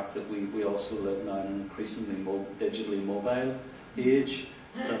of the fact that we also live now in an increasingly digitally mobile age,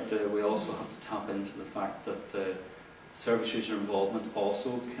 that we also have to tap into the fact that service user involvement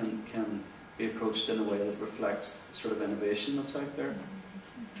also can be approached in a way that reflects the sort of innovation that's out there.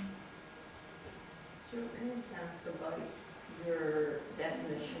 Joe, can I just ask about your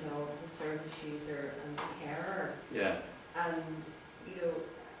definition of the service user and the carer? Yeah. And, you know,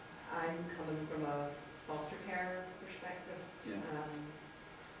 I'm coming from a foster care perspective, Yeah.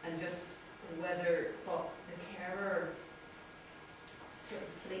 and just whether the carer sort of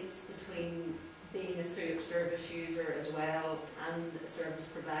fleets between being a service user as well and a service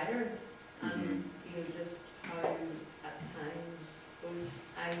provider, and you know, just how at times those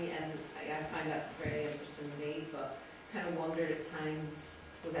I find that very interesting to me, but kind of wondered at times,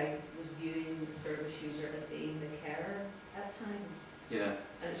 because I was viewing the service user as being the carer at times. Yeah.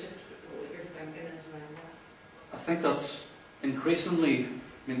 And it's just what you're thinking is around that. I think that's increasingly,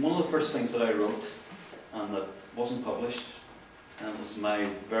 I mean, one of the first things that I wrote, and that wasn't published, and it was my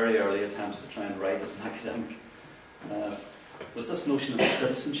very early attempts to try and write as an academic, was this notion of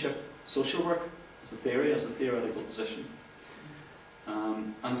citizenship social work as a theory, as a theoretical position.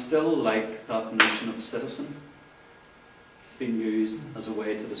 And still like that notion of citizen being used as a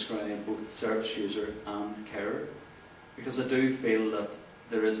way to describe both service user and carer, because I do feel that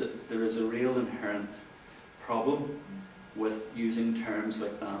there is a real inherent problem with using terms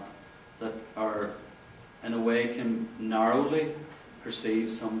like that are in a way can narrowly perceive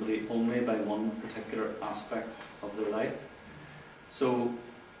somebody only by one particular aspect of their life. So,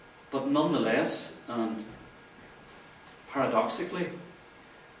 but nonetheless, and paradoxically,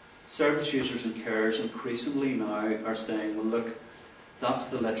 service users and carers increasingly now are saying, well look, that's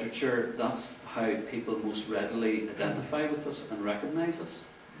the literature, that's how people most readily identify with us and recognise us.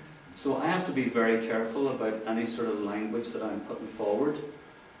 So I have to be very careful about any sort of language that I'm putting forward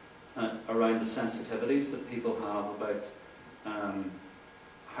around the sensitivities that people have about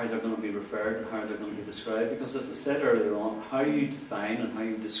how they're going to be referred and how they're going to be described, because as I said earlier on, how you define and how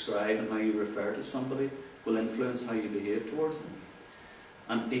you describe and how you refer to somebody will influence how you behave towards them.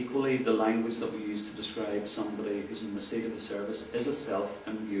 And equally, the language that we use to describe somebody who's in the seat of the service is itself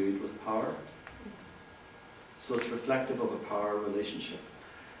imbued with power. So it's reflective of a power relationship.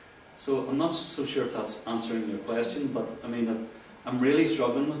 So I'm not so sure if that's answering your question, but I mean, I'm really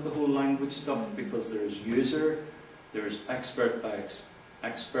struggling with the whole language stuff, because there's user, there's expert by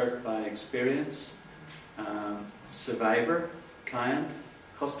experience, survivor, client,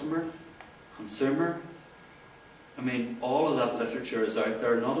 customer, consumer. I mean, all of that literature is out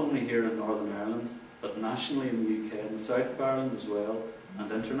there, not only here in Northern Ireland, but nationally in the UK, in the south of Ireland as well,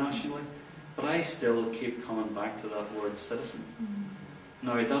 and internationally. But I still keep coming back to that word citizen.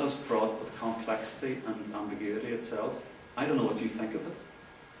 Now, that is fraught with complexity and ambiguity itself. I don't know what you think of it.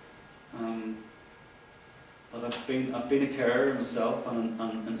 But I've been a carer myself,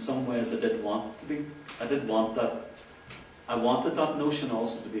 and in some ways I did want that. I wanted that notion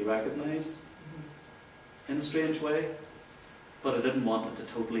also to be recognised in a strange way. but I didn't want it to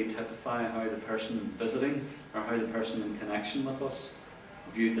totally typify how the person visiting or how the person in connection with us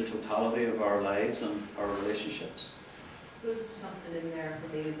viewed the totality of our lives and our relationships. There's something in there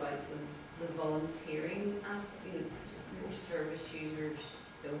for me about the volunteering aspect. You know, most service users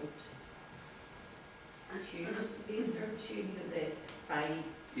don't choose to be a service user. You know, they by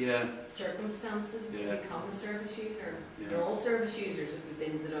circumstances they become a service user. Yeah. They're all service users if we've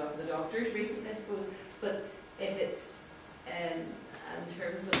been to the doctors recently, I suppose. But if it's in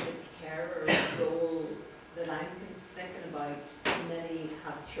terms of the carer role that I'm thinking about, many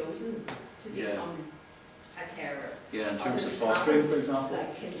have chosen to become a carer. Yeah, in terms of fostering, for example.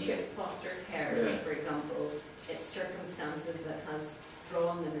 Like kinship foster carers, for example, it's circumstances that has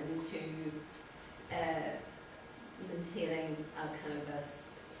drawn them into maintaining a kind of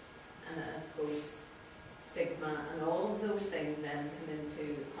I suppose, stigma, and all of those things then come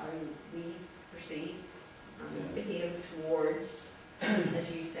into how we perceive and behave towards,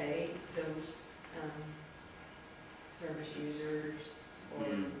 as you say, those service users or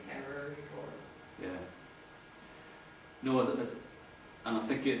carers or... No, and I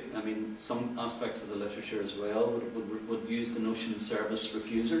think some aspects of the literature as well would use the notion service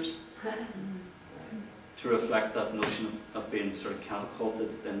refusers to reflect that notion of being sort of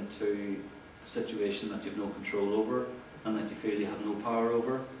catapulted into a situation that you've no control over and that you feel you have no power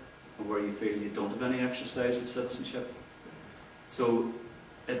over, and where you feel you don't have any exercise of citizenship. So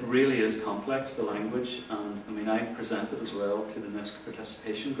it really is complex, the language, and I've presented as well to the NISCC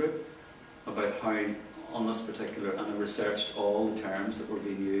participation group about how on this particular, and I researched all the terms that were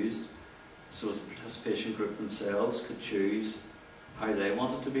being used so as the participation group themselves could choose how they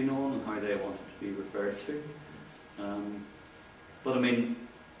wanted to be known and how they wanted to be referred to. But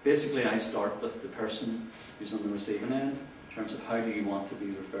basically I start with the person who's on the receiving end in terms of how do you want to be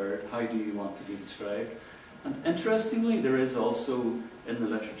referred, how do you want to be described. And interestingly, there is also in the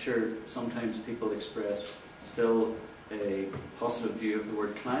literature, sometimes people express still a positive view of the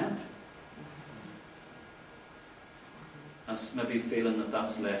word client, as maybe feeling that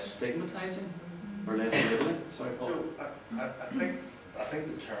that's less stigmatizing or less labeling. Sorry, Paul. So I think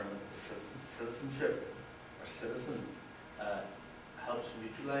the term citizenship or citizen helps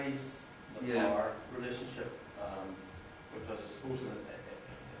neutralise the power relationship, because I suppose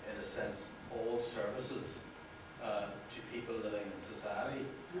in a sense all services to people living in society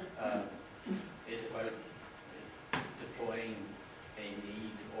is about deploying a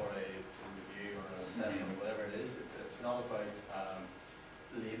need or a review or an assessment, whatever it is. It's not about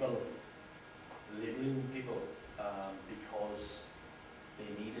labeling people because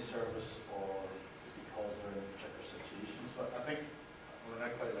they need a service or because they're in a particular situation. So I think I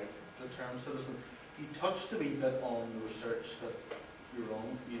quite like the term citizen. You touched a wee bit on the research that you're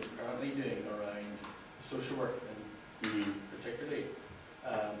currently doing around social work, and particularly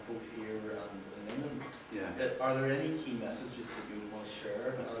both here and in England. Are there any key messages that you want to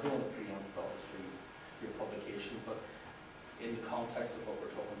share? And I don't want to preempt obviously your publication, but in the context of what we're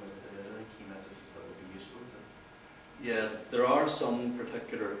talking about today, are there any key messages that would be useful? There are some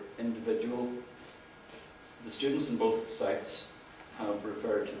particular the students in both sites have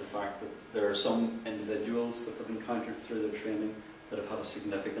referred to the fact that there are some individuals that they've encountered through their training that have had a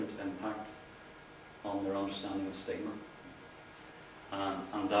significant impact on their understanding of stigma.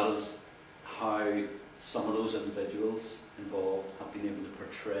 And that is how some of those individuals involved have been able to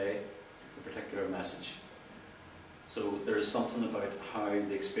portray the particular message. So there is something about how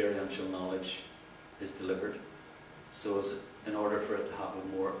the experiential knowledge is delivered, so as in order for it to have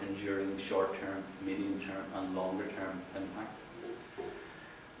a more enduring short-term, medium-term and longer-term impact.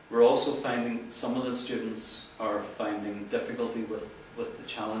 We're also finding some of the students are finding difficulty with the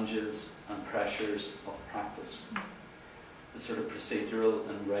challenges and pressures of practice. The sort of procedural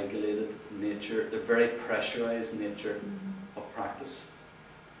and regulated nature, the very pressurized nature of practice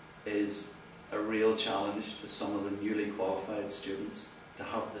is a real challenge to some of the newly qualified students to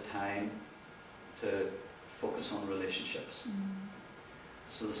have the time to focus on relationships.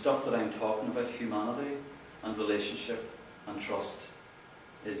 So the stuff that I'm talking about, humanity and relationship and trust,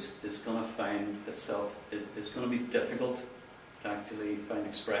 is going to find itself, is going to be difficult to actually find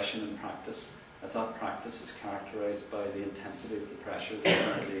expression in practice if that practice is characterised by the intensity of the pressure that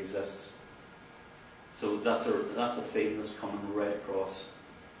currently exists. So that's a theme that's coming right across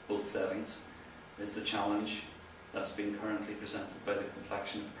both settings, is the challenge that's being currently presented by the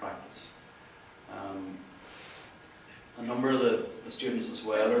complexion of practice. A number of the students as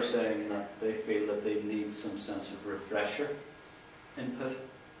well are saying that they feel that they need some sense of refresher input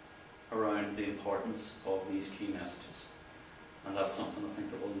around the importance of these key messages. And that's something I think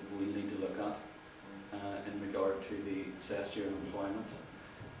that we'll need to look at. in regard to the assessed year in employment.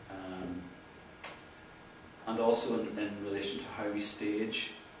 And also in relation to how we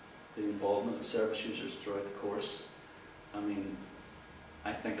stage the involvement of service users throughout the course. I mean,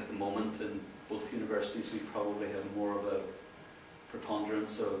 I think at the moment in both universities we probably have more of a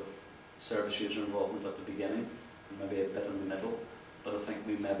preponderance of service user involvement at the beginning and maybe a bit in the middle, but I think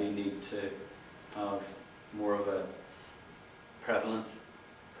we maybe need to have more of a prevalent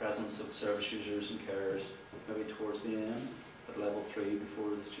presence of service users and carers maybe towards the end at level 3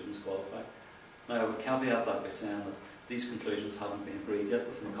 before the students qualify. Now I would caveat that by saying that these conclusions haven't been agreed yet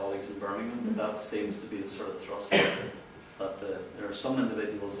with my colleagues in Birmingham, but that seems to be the sort of thrust that there are some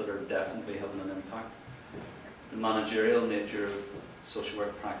individuals that are definitely having an impact. The managerial nature of social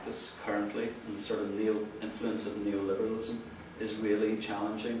work practice currently and the sort of influence of neoliberalism is really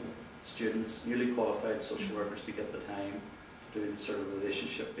challenging students, newly qualified social workers, to get the time to do the sort of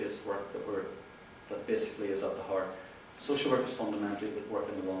relationship-based work that basically is at the heart. Social work is fundamentally about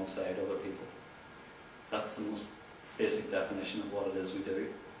working alongside other people. That's the most basic definition of what it is we do.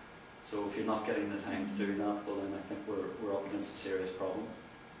 So if you're not getting the time to do that, well then I think we're up against a serious problem.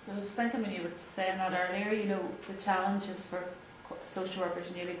 I was thinking when you were saying that earlier, you know, the challenges for social workers,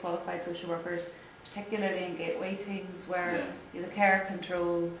 newly qualified social workers, particularly in gateway teams where the care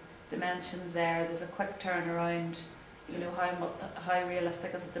control dimensions there's a quick turnaround. You know, how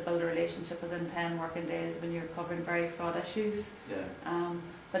realistic is it to build a relationship within 10 working days when you're covering very fraught issues?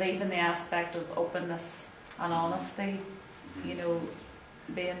 But even the aspect of openness and honesty, you know,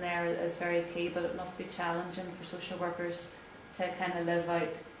 being there is very key, but it must be challenging for social workers to kind of live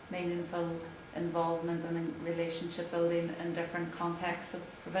out meaningful involvement and in relationship building in different contexts of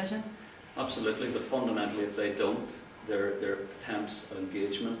provision. Absolutely, but fundamentally if they don't, their attempts at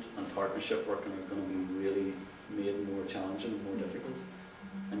engagement and partnership working are going to be really made more challenging and more difficult.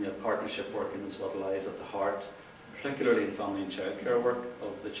 And yet partnership working is what lies at the heart, particularly in family and childcare work,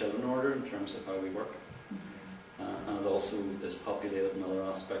 of the children order in terms of how we work. And it also is populated in other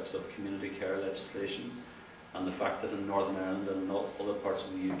aspects of community care legislation, and the fact that in Northern Ireland and in other parts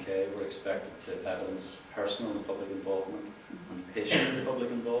of the UK we're expected to evidence personal and public involvement and patient and public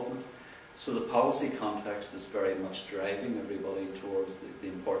involvement. So the policy context is very much driving everybody towards the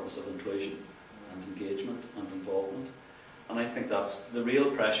importance of inclusion and engagement and involvement. And I think that's the real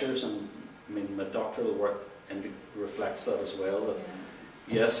pressures, and I mean my doctoral work reflects that as well, that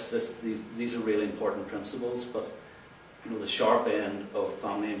yes, these are really important principles, but you know, the sharp end of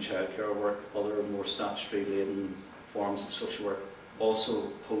family and childcare work, other more statutory laden forms of social work also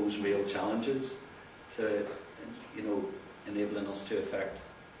pose real challenges to, you know, enabling us to effect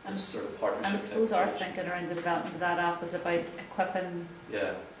this sort of partnership. And I suppose our thinking around the development of that app is about equipping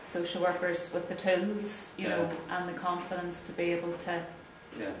social workers with the tools, you know, and the confidence to be able to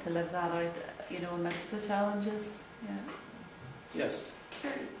live that out, you know, amidst the challenges. Yes.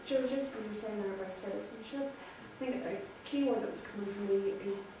 Joe, just when you were saying there about citizenship, I think a key word that was coming from me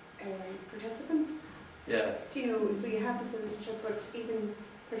is participants. You know, so you have the citizenship, but even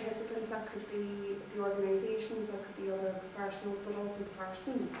participants, that could be the organisations, that could be other professionals, but also the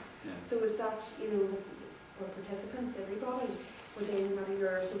person. So is that, you know, for participants, everybody, within whether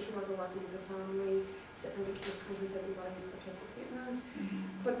you're a social worker working with a family, sitting in the case companies, everybody's participating in it.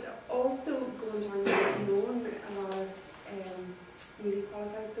 But also going down and knowing a lot of newly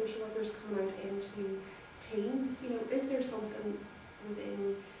qualified social workers coming out into teams, you know, is there something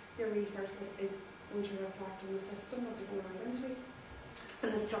within your research that is going to reflect on the system that they're going out into? And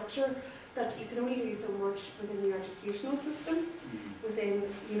the structure that you can only do so much within the educational system, within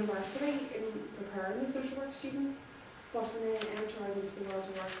university in preparing the social work students, but when they enter out into the world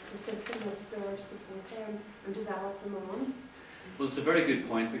of work, the system that's there to support them and develop them on. Well, it's a very good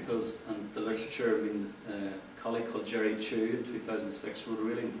point because the literature, I mean, a colleague called Jerry Chu in 2006 wrote a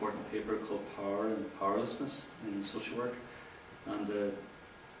really important paper called Power and Powerlessness in Social Work. And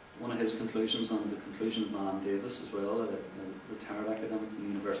one of his conclusions, and the conclusion of Van Davis as well, a retired academic from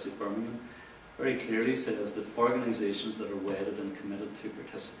the University of Birmingham, very clearly says that organisations that are wedded and committed to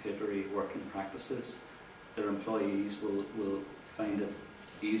participatory working practices, their employees will find it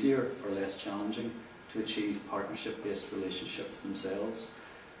easier or less challenging to achieve partnership-based relationships themselves.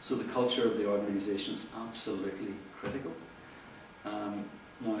 So the culture of the organisation is absolutely critical.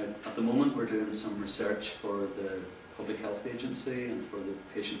 Now, at the moment we're doing some research for the Public Health Agency and for the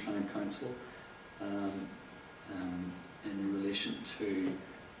Patient Client Council in relation to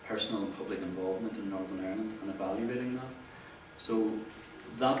personal and public involvement in Northern Ireland and evaluating that. So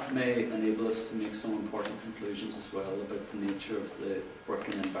that may enable us to make some important conclusions as well about the nature of the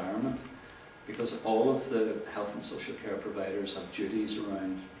working environment, because all of the health and social care providers have duties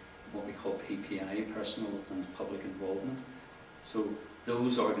around what we call PPI, personal and public involvement. So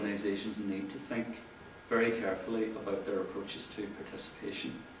those organisations need to think very carefully about their approaches to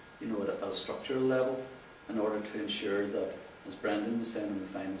participation, at a structural level, in order to ensure that, as Brendan was saying on the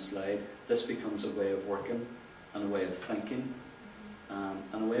final slide, this becomes a way of working and a way of thinking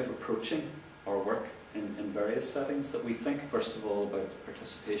and a way of approaching our work in various settings, that we think first of all about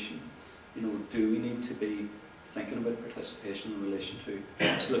participation. Do we need to be thinking about participation in relation to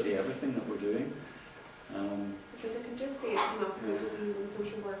absolutely everything that we're doing? Because I can just say it from that point of view when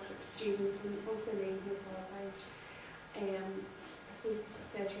social work students, when once they're in here qualified, I suppose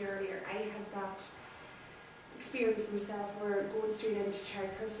I said to you earlier, I had that experience myself where going straight into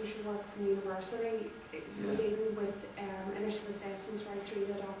childcare social work from university, you're dealing with initial assessments right through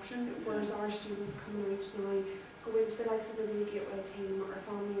to adoption, whereas our students coming out now go into the likes of the Really Gateway team or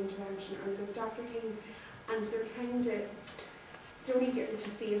family intervention or looked after team, and they're they're only getting to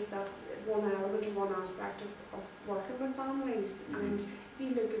face that one element or one aspect of working with families. And if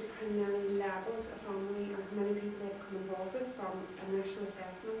you look at how many levels of family or how many people they become involved with, from initial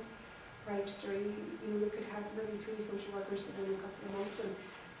assessment right through, we could have maybe 3 social workers within a couple of months, and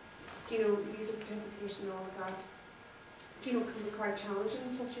user participation and all of that can be quite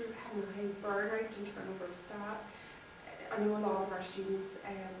challenging. Plus you're having a high burnout and turnover of staff. I know a lot of our students,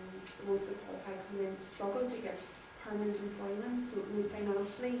 most of the qualified come in, struggle to get permanent employment, so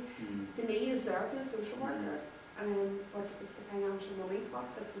financially the need is there for the social worker, but it's the financial money pot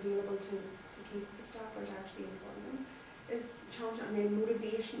that's available to keep the staff or to actually employ them. It's challenging, and then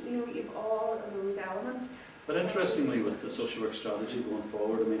motivation, you have all of those elements. But interestingly, with the social work strategy going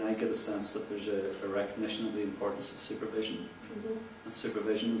forward, I get a sense that there's a recognition of the importance of supervision. And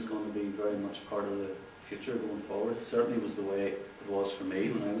supervision is going to be very much part of the future going forward. It certainly was the way it was for me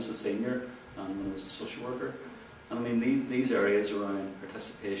when I was a senior and when I was a social worker. And these areas around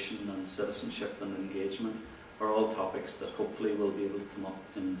participation and citizenship and engagement are all topics that hopefully will be able to come up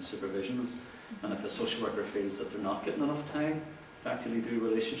in supervisions. And if a social worker feels that they're not getting enough time to actually do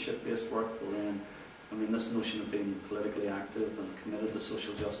relationship-based work, well then, this notion of being politically active and committed to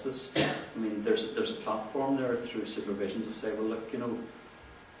social justice, there's a platform there through supervision to say, well look,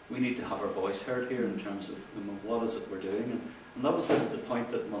 we need to have our voice heard here in terms of what is it we're doing. And that was the point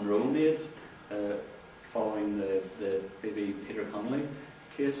that Monroe made following the baby Peter Connolly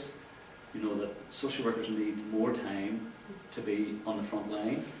case, that social workers need more time to be on the front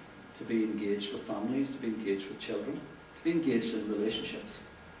line, to be engaged with families, to be engaged with children, to be engaged in relationships.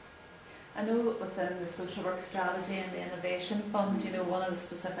 I know that within the social work strategy and the innovation fund, one of the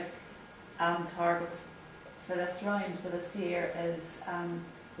specific targets for this round, for this year, is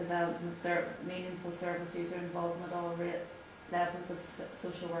development meaningful service user involvement at all levels of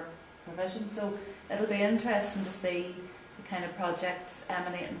social work provision. So it'll be interesting to see the kind of projects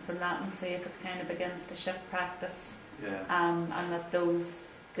emanating from that and see if it kind of begins to shift practice, and that those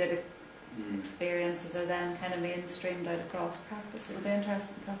good experiences are then kind of mainstreamed out across practice. It'll be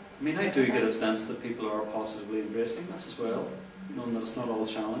interesting to I do get a sense that people are positively embracing this as well, and that it's not all a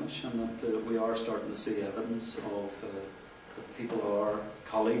challenge, and that we are starting to see evidence of that people are,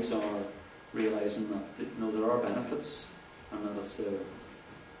 colleagues are realising that there are benefits, and that it's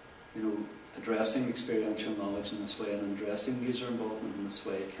addressing experiential knowledge in this way and addressing user involvement in this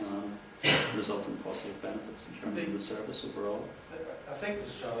way can result in positive benefits in terms of the service overall. I think the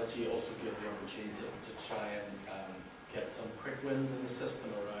strategy also gives the opportunity to try and get some quick wins in the system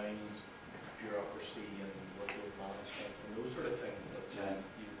around bureaucracy and workload management and those sort of things that tend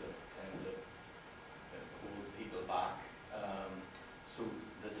to hold people back. So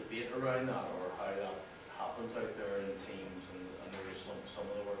the debate around that, or how that happens out there in teams, and there's some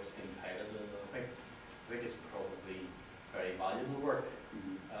of the work is being piloted, and I think it's probably very valuable work,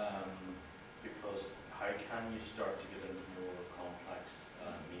 because how can you start to get into more complex,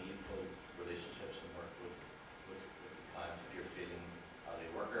 meaningful relationships and work with the clients if you're feeling as a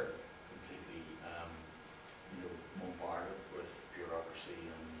worker completely bombarded with bureaucracy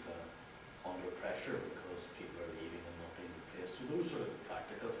and under pressure because people are leaving and not being replaced. So those sort of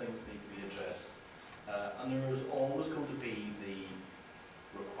practical things need to be addressed. And there's always going to be the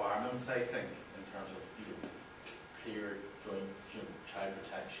requirements, I think, in terms of clear joint child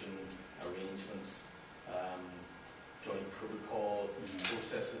protection arrangements, joint protocol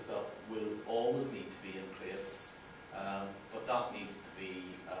processes that will always need to be in place, but that needs to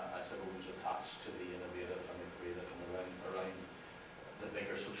be, I suppose, attached to the innovative and the creative and around the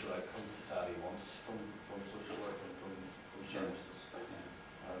bigger social outcomes society wants from social work and from services.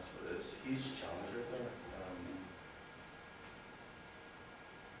 So it is a huge challenge right there.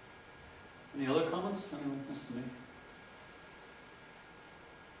 Any other comments anyone wants to make?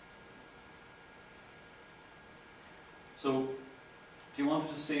 So, do you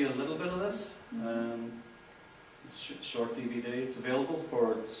want to see a little bit of this? It's a short DVD. It's available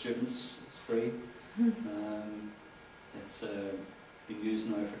for students. It's free. It's been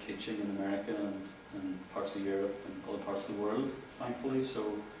used now for teaching in America and parts of Europe and other parts of the world, thankfully.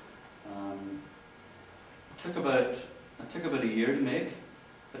 So it took about a year to make.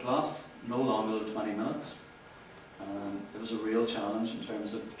 It lasts no longer than 20 minutes. It was a real challenge in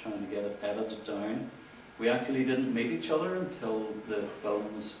terms of trying to get it edited down. We actually didn't meet each other until the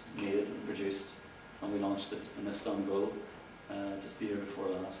film was made and produced, and we launched it in Istanbul just the year before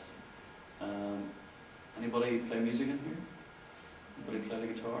last. Anybody play music in here? Anybody play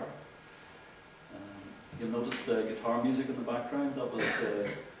the guitar? You'll notice the guitar music in the background. That was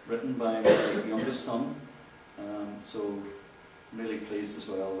written by my youngest son. So I'm really pleased as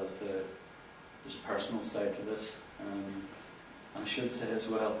well that there's a personal side to this. And I should say as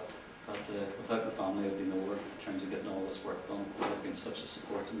well that without the family I'd be nowhere in terms of getting all this work done. They've been such a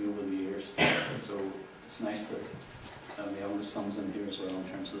support to me over the years. So it's nice that my youngest son's in here as well in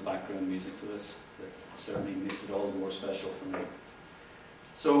terms of the background music for this. That certainly makes it all the more special for me.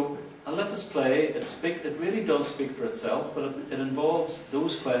 So I'll let this play. It really does speak for itself, but it involves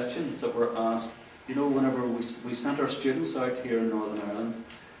those questions that were asked. You know, whenever we sent our students out here in Northern Ireland,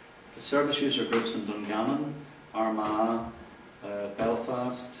 the service user groups in Dungannon, Armagh,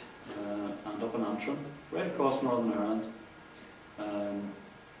 Belfast, and up in Antrim, right across Northern Ireland,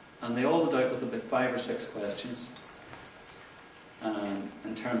 and they all went out with about 5 or 6 questions.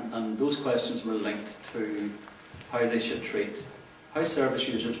 And those questions were linked to how they should treat, how service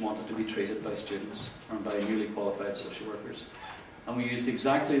users wanted to be treated by students or by newly qualified social workers. And we used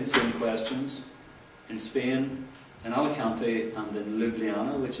exactly the same questions in Spain, in Alicante, and in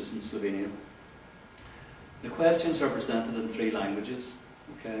Ljubljana, which is in Slovenia. The questions are presented in 3 languages,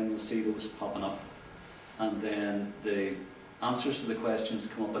 okay, and you'll see those popping up. And then the answers to the questions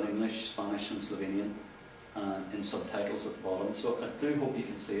come up in English, Spanish, and Slovenian, in subtitles at the bottom. So I do hope you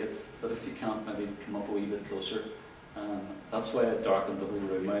can see it, but if you can't, maybe come up a wee bit closer. That's why I darkened the whole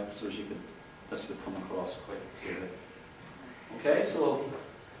room out, so this would come across quite clearly. Okay, so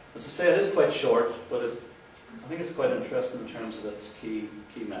as I say, it is quite short, but I think it's quite interesting in terms of its key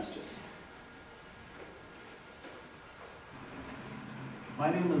messages. My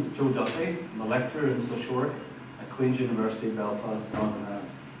name is Joe Duffy. I'm a lecturer in social work at Queen's University, Belfast, Northern Ireland.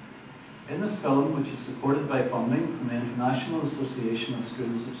 In this film, which is supported by funding from the International Association of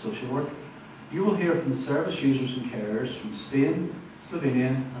Schools of Social Work, you will hear from the service users and carers from Spain, Slovenia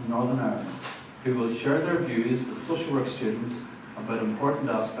and Northern Ireland, who will share their views with social work students about important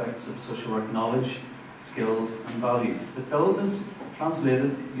aspects of social work knowledge, skills and values. The film is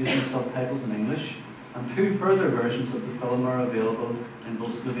translated using subtitles in English, and 2 further versions of the film are available in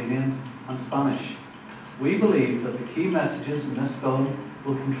both Slovenian and Spanish. We believe that the key messages in this film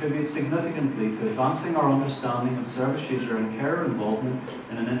will contribute significantly to advancing our understanding of service user and carer involvement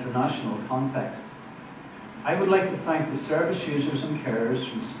in an international context. I would like to thank the service users and carers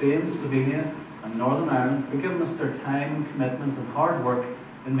from Spain, Slovenia and Northern Ireland for giving us their time and commitment and hard work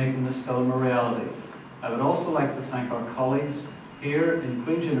in making this film a reality. I would also like to thank our colleagues here in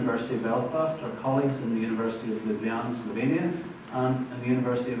Queen's University Belfast, our colleagues in the University of Ljubljana, Slovenia, and in the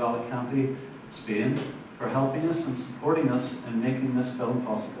University of Alicante, Spain, for helping us and supporting us in making this film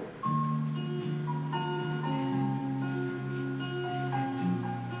possible.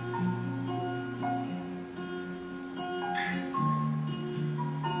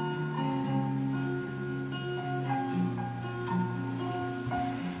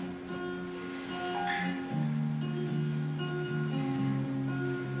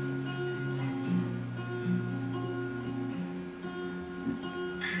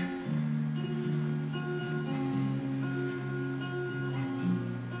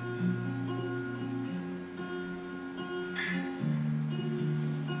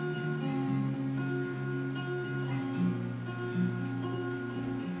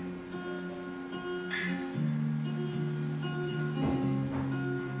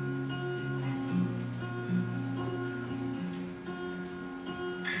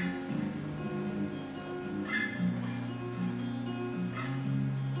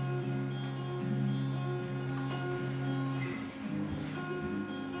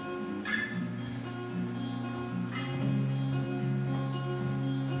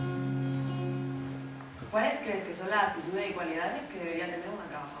 ¿Cuáles crees que son las actitudes y cualidades que debería tener una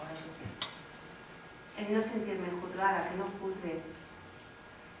trabajadora social? El no sentirme juzgada, que no juzgue.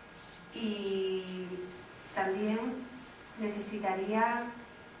 Y también necesitaría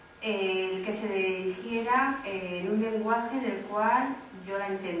el que se dirigiera en un lenguaje en el cual yo la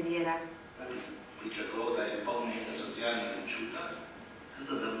entendiera. pričakovati, da je polnega socialnega čuta,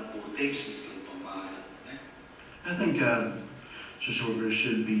 da mu bo v tem smislu pomagali. I think social workers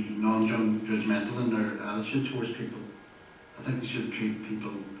should be non-judgmental in their attitude towards people. I think they should treat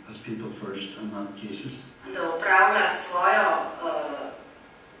people as people first and not cases. Da opravlja svojo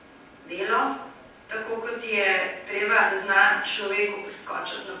delo, tako kot je treba, da zna človeku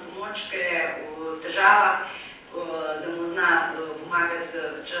priskočiti na pomoč, ki je v težavah, da mu zna pomagati,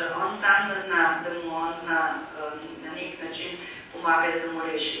 če on sam ne zna, da mu on zna na nek način pomagati, da mu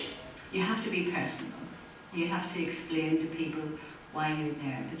reši. You have to be personal. You have to explain to people why you're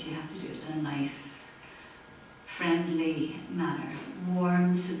there, but you have to do it in a nice, friendly manner,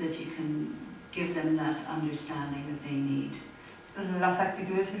 warm, so that you can give them that understanding that they need. Las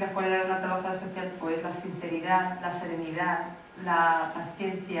actitudes y las cualidades de una trabajadora social, pues la sinceridad, la serenidad, la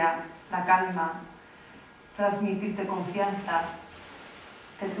paciencia, la calma, transmitirte confianza,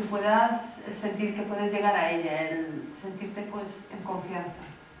 que tú puedas sentir que puedes llegar a ella, el sentirte pues en confianza.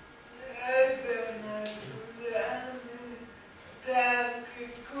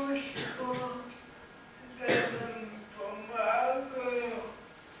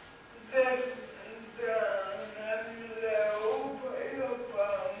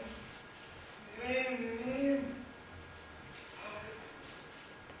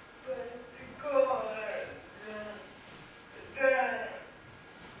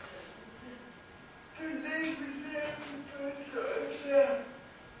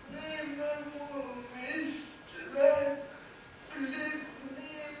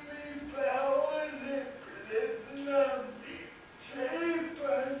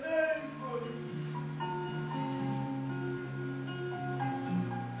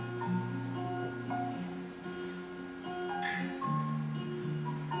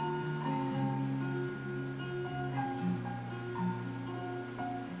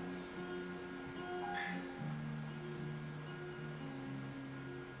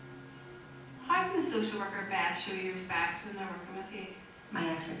 Social worker best show you respect when they're working with you? My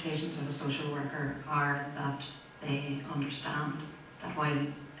expectations of a social worker are that they understand that while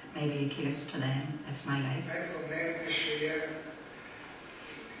it may be a case to them, it's my life. Najpomembnejše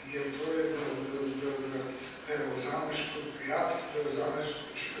je torej, da vzameš kot prijatelj, da vzameš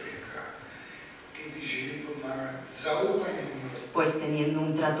kot človeka, ki ti želi pomagati, zaupanje v narod. Pues teniendo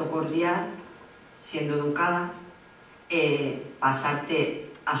un trato cordial, siendo educada, pasarte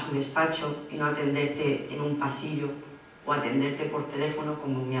a su despacho y no atenderte en un pasillo o atenderte por teléfono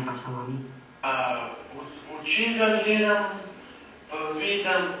como me ha pasado a mí. Oči ga gledam, pa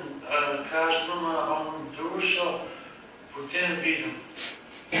vidim, kakšno ima on dušo, potem vidim,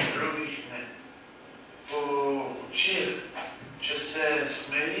 drugih ne. Po očih, če se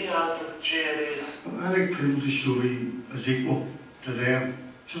smeji ali pa če je res. I like people to show me as equal to them.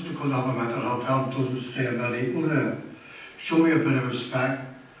 Just because I have a mental health problem doesn't say I'm not equal to them. Show me a bit of respect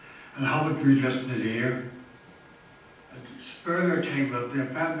and have a good listening ear. And spare their time with me.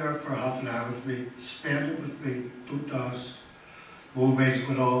 If I'm there for half an hour with me, spend it with me. Don't ask mobiles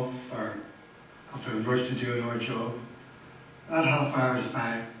going off or after I'm rushed to do another job. That half hour is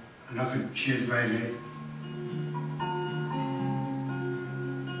mine and that could change my life.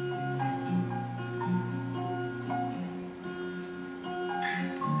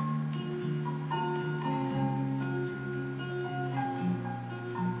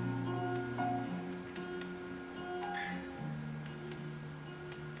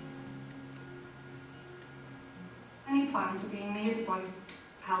 Plans are being made about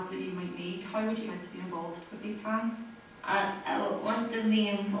help that you might need. How would you like to be involved with these plans? I would want to be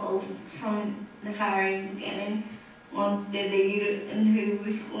involved from the very beginning, want the leader and who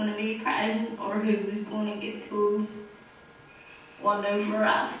was going to be present or who was going to get told whatever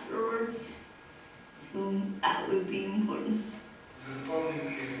afterwards. So that would be important.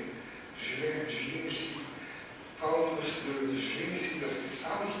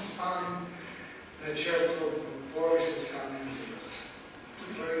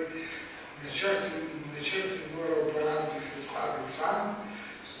 Načrt mora uporabnik sestaviti sam,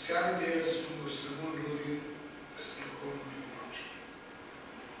 socialni delavec mu samo nudi strokovno pomoč.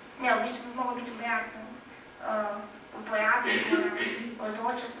 Ja, v bistvu bi mogel biti uporabnik,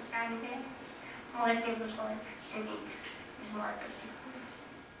 odločen socialni delavec, mora tega zgolj sedeti z moje perspektive.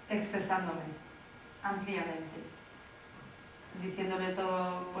 Expresándome ampliamente, diciéndole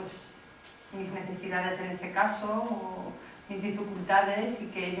todo pues mis necesidades en ese caso o mis dificultades y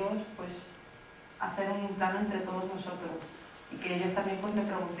que ellos pues hacer un plan entre todos nosotros y que ellos también pues me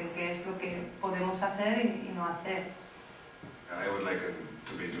pregunten qué es lo que podemos hacer y no hacer. I would like it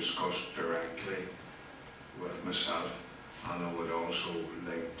to be discussed directly with myself, and I would also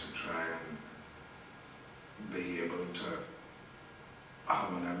like to try and be able to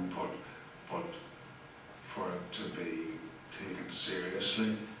have an input, but for it to be taken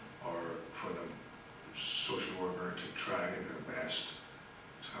seriously, or for the social worker to try their best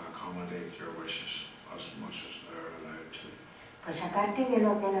to accommodate your wishes as much as they're allowed to. Pues aparte de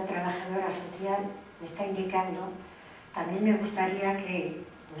lo que la trabajadora social me está indicando, también me gustaría que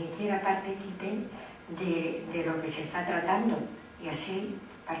me hiciera partícipe de lo que se está tratando, y así,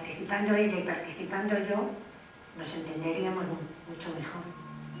 participando ella y participando yo, nos entenderíamos mucho mejor.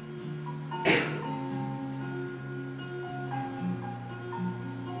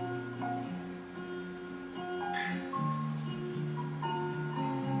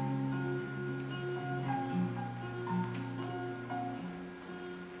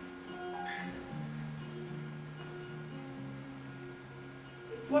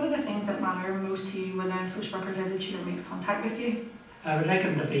 What are the things that matter most to you when a social worker visits you or makes contact with you? I would like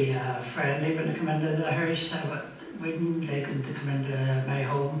them to be friendly when they come into the house. I wouldn't like them to come into my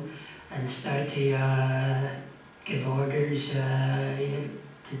home and start to give orders,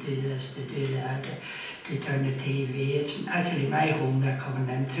 to do this, to do that, to turn the TV. It's actually my home they're coming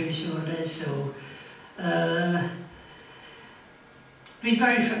into, so it is. So have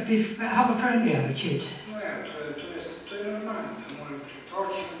a friendly attitude. To je normalno, da mora biti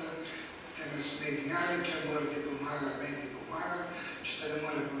točno, da ne sme gnjaviti, če mora ti pomagati, naj ti pomaga, če te ne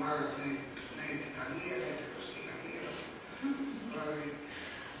more pomagati, naj ti da mir, naj te pusti na miru. Pravi,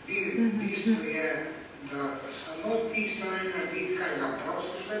 bistvo je, da samo tisto naj naredi, kar ga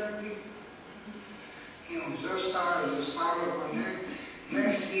prosiš, da naredi, in vse ostalo pa ne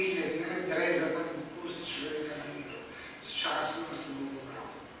siljati, ne drezati, da bi pusti človeka na miru. S časom nas ne bo pobral.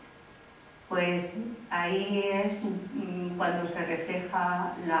 Pues ahí es cuando se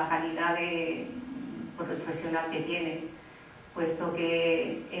refleja la calidad de profesional que tiene, puesto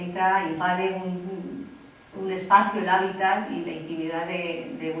que entra, invade un espacio, el hábitat y la intimidad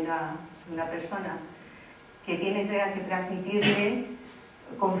de una persona, que tiene que transmitirle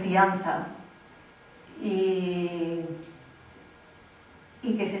confianza y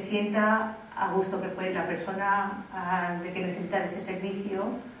que se sienta a gusto, que pues, la persona de que necesita ese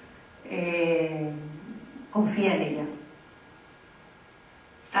servicio confía en ella.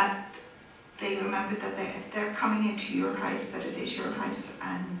 That they remember that if they're coming into your house, that it is your house,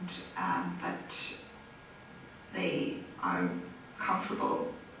 and that they are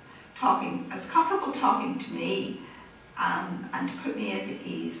comfortable talking to me, and to put me at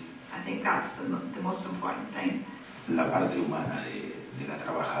ease. I think that's the most important thing. La parte humana de la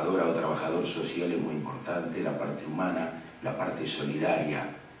trabajadora o trabajador social es muy importante, la parte humana, la parte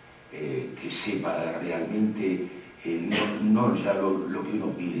solidaria, que sepa realmente no ya lo que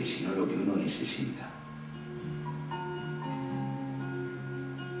uno pide, sino lo que uno necesita.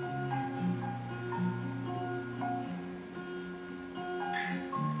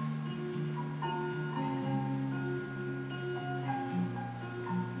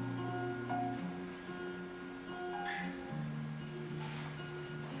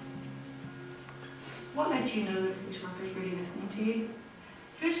 What let you know that social workers really listening to you?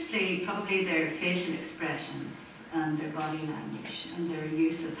 Firstly, probably their facial expressions and their body language and their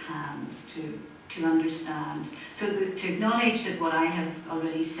use of hands to understand. So to acknowledge that what I have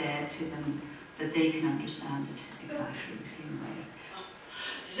already said to them, that they can understand it exactly the same way.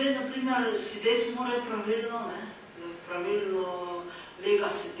 Zdaj, na primer, sedec mora pravilno lega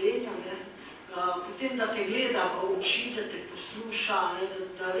sedenja, potem da te gleda v oči, da te posluša,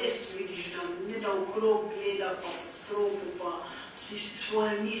 da res vidiš, da ne da okrog gleda, pa po stropu, pa si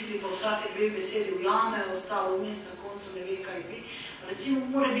svoje misli, pa vsake dve besedi ujame, ostalo vmes na koncu ne ve, kaj bi. Recimo,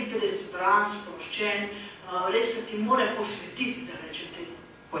 mora biti res zbran, sproščen, res se ti mora posvetiti, da reče temu.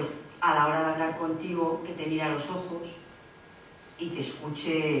 Pues a la hora de hablar contigo, que te mire a los ojos y te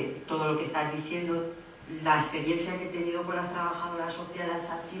escuche todo lo que estás diciendo. La experiencia que he tenido con las trabajadoras sociales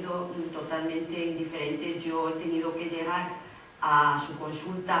ha sido totalmente indiferente. Yo he tenido que llegar a su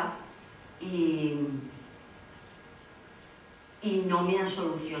consulta y no me han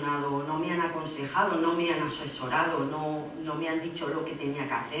solucionado, no me han aconsejado, no me han asesorado, no me han dicho lo que tenía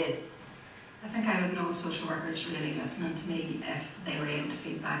que hacer. I think I would know social workers really listening to me if they were able to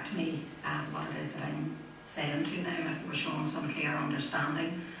feed back to me what it is that I'm saying to them, if they were showing some clear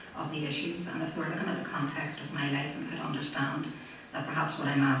understanding of the issues, and if they were looking at the context of my life and could understand that perhaps what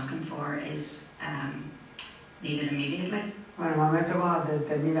I'm asking for is needed immediately. Bueno, normalmente cuando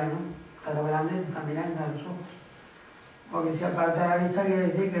te miran, ¿no? Estás hablando y te están mirando a los ojos. Porque si aparta la vista quiere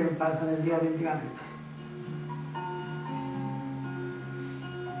decir que me pasan el día olímpicamente.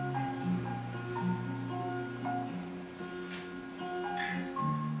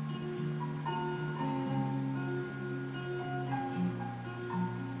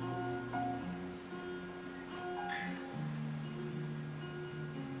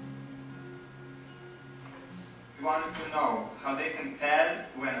 We wanted to know how they can tell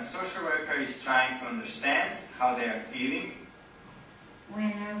when a social worker is trying to understand how they are feeling.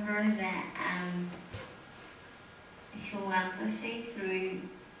 Whenever they show empathy through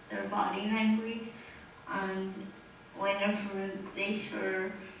their body language, and whenever they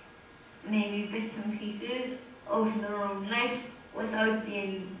share maybe bits and pieces of their own life without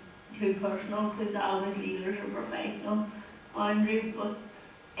being too personal, because obviously there's a professional boundary, but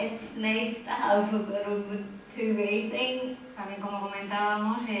it's nice to have a bit of a two-way thing. También, como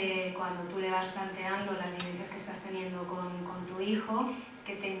comentábamos, cuando tú le vas planteando las vivencias que estás teniendo con tu hijo,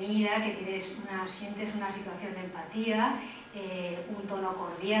 que te mira, que sientes una situación de empatía, un tono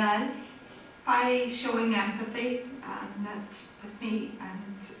cordial. By showing empathy that with me,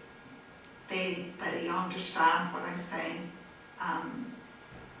 and they understand what I'm saying,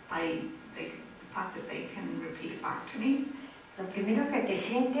 by the fact that they can repeat it back to me. Lo primero que te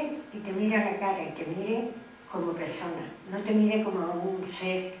siente y te mira a la cara y te mire como persona, no te mire como un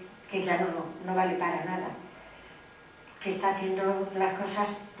ser que ya no vale para nada, que está haciendo las cosas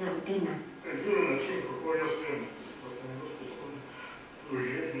de rutina. Единственный начин, какой я спрям, в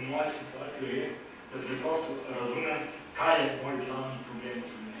моя ситуация е да препросто разумем кај е мој главни проблем во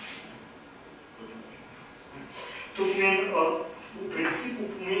жизни. Тук мен у принципу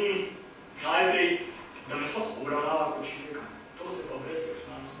помени најпреј да ме спост обранава како човека. Тоа се добре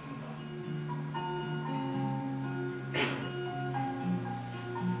сексуалност.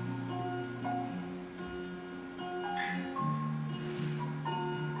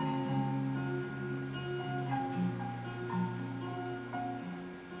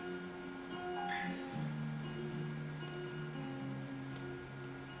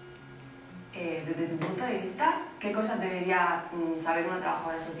 Desde tu punto de vista, ¿qué cosas debería saber una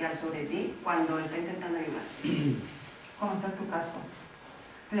trabajadora social sobre ti cuando está intentando ayudar? Conocer tu caso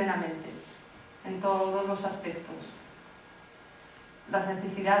plenamente, en todos los aspectos. Las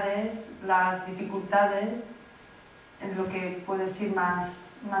necesidades, las dificultades, en lo que puedes ir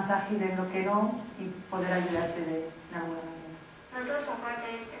más ágil, en lo que no, y poder ayudarte de alguna manera. Но то са моите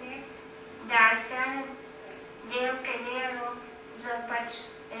искания да стане делка дело за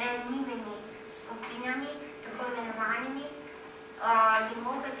ранивени skupinami, tako imenovanimi, da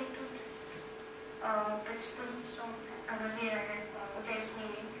morajo biti tudi politično angažirane v tej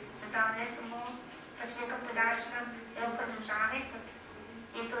smeri. Se pravi, ne samo neka podaljšana roka države, kot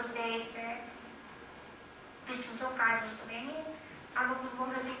je to zdaj se v bistvu to kaže v Sloveniji, ampak bi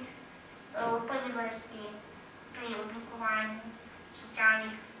morali biti v prvi vrsti pri oblikovanju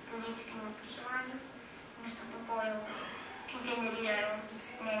socialnih politik in vprašanju, v bistvu pokojev, ki generirajo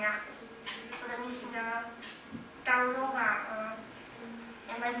neenakost. Tako da mislim, da ta vloga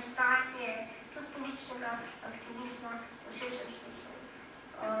emancipacije, tudi političnega aktivizma v širšem smislu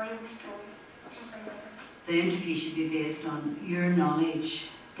je v bistvu čisto nujno. The interview should be based on your knowledge,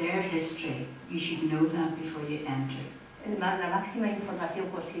 their history. You should know that before you enter. La máxima información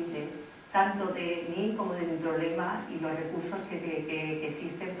posible, tanto de mí como de mi problema y los recursos que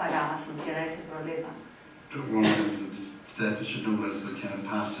existen para solucionar ese problema. That they should know as the kind of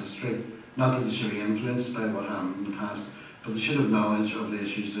past history. Not that they should be influenced by what happened in the past, but they should have knowledge of the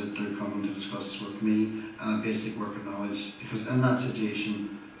issues that they're coming to discuss with me and a basic working knowledge, because in that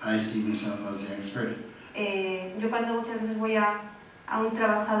situation I see myself as the expert. Yo cuando muchas veces voy a un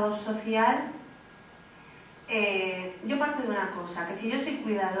trabajador social, yo parto de una cosa, que si yo soy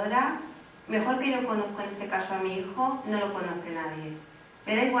cuidadora, mejor que yo conozco en este caso a mi hijo, no lo conoce nadie.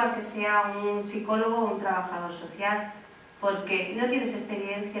 Me da igual que sea un psicólogo o un trabajador social, porque no tienes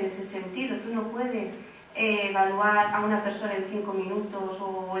experiencia en ese sentido. Tú no puedes evaluar a una persona en 5 minutos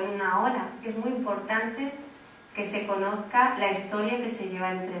o en 1 hora. Es muy importante que se conozca la historia que se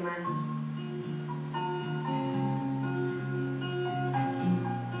lleva entre manos.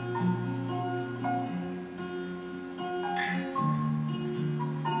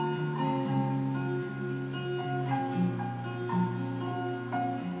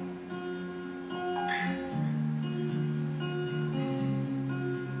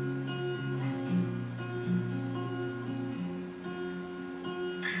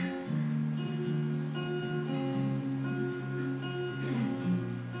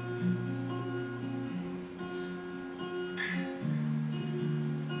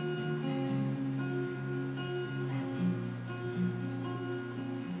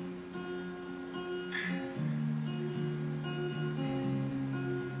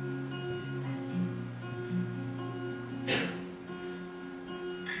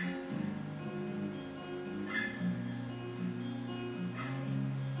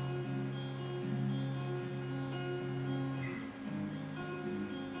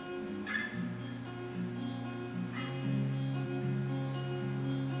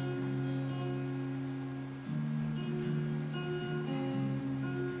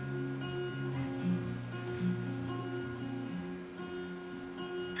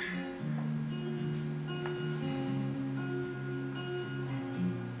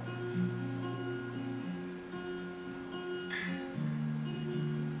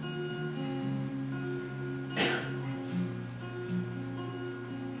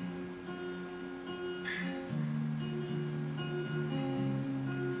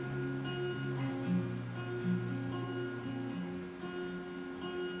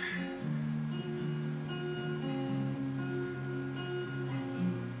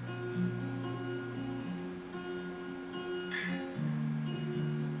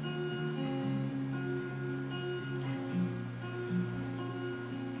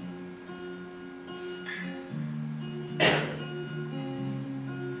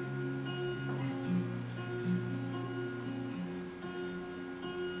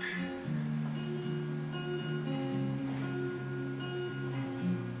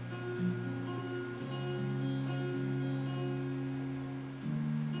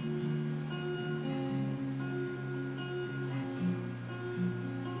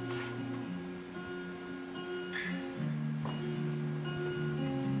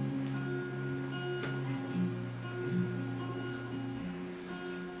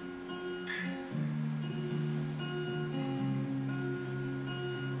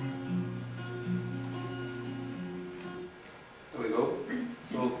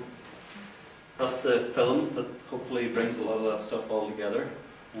 that's the film that hopefully brings a lot of that stuff all together.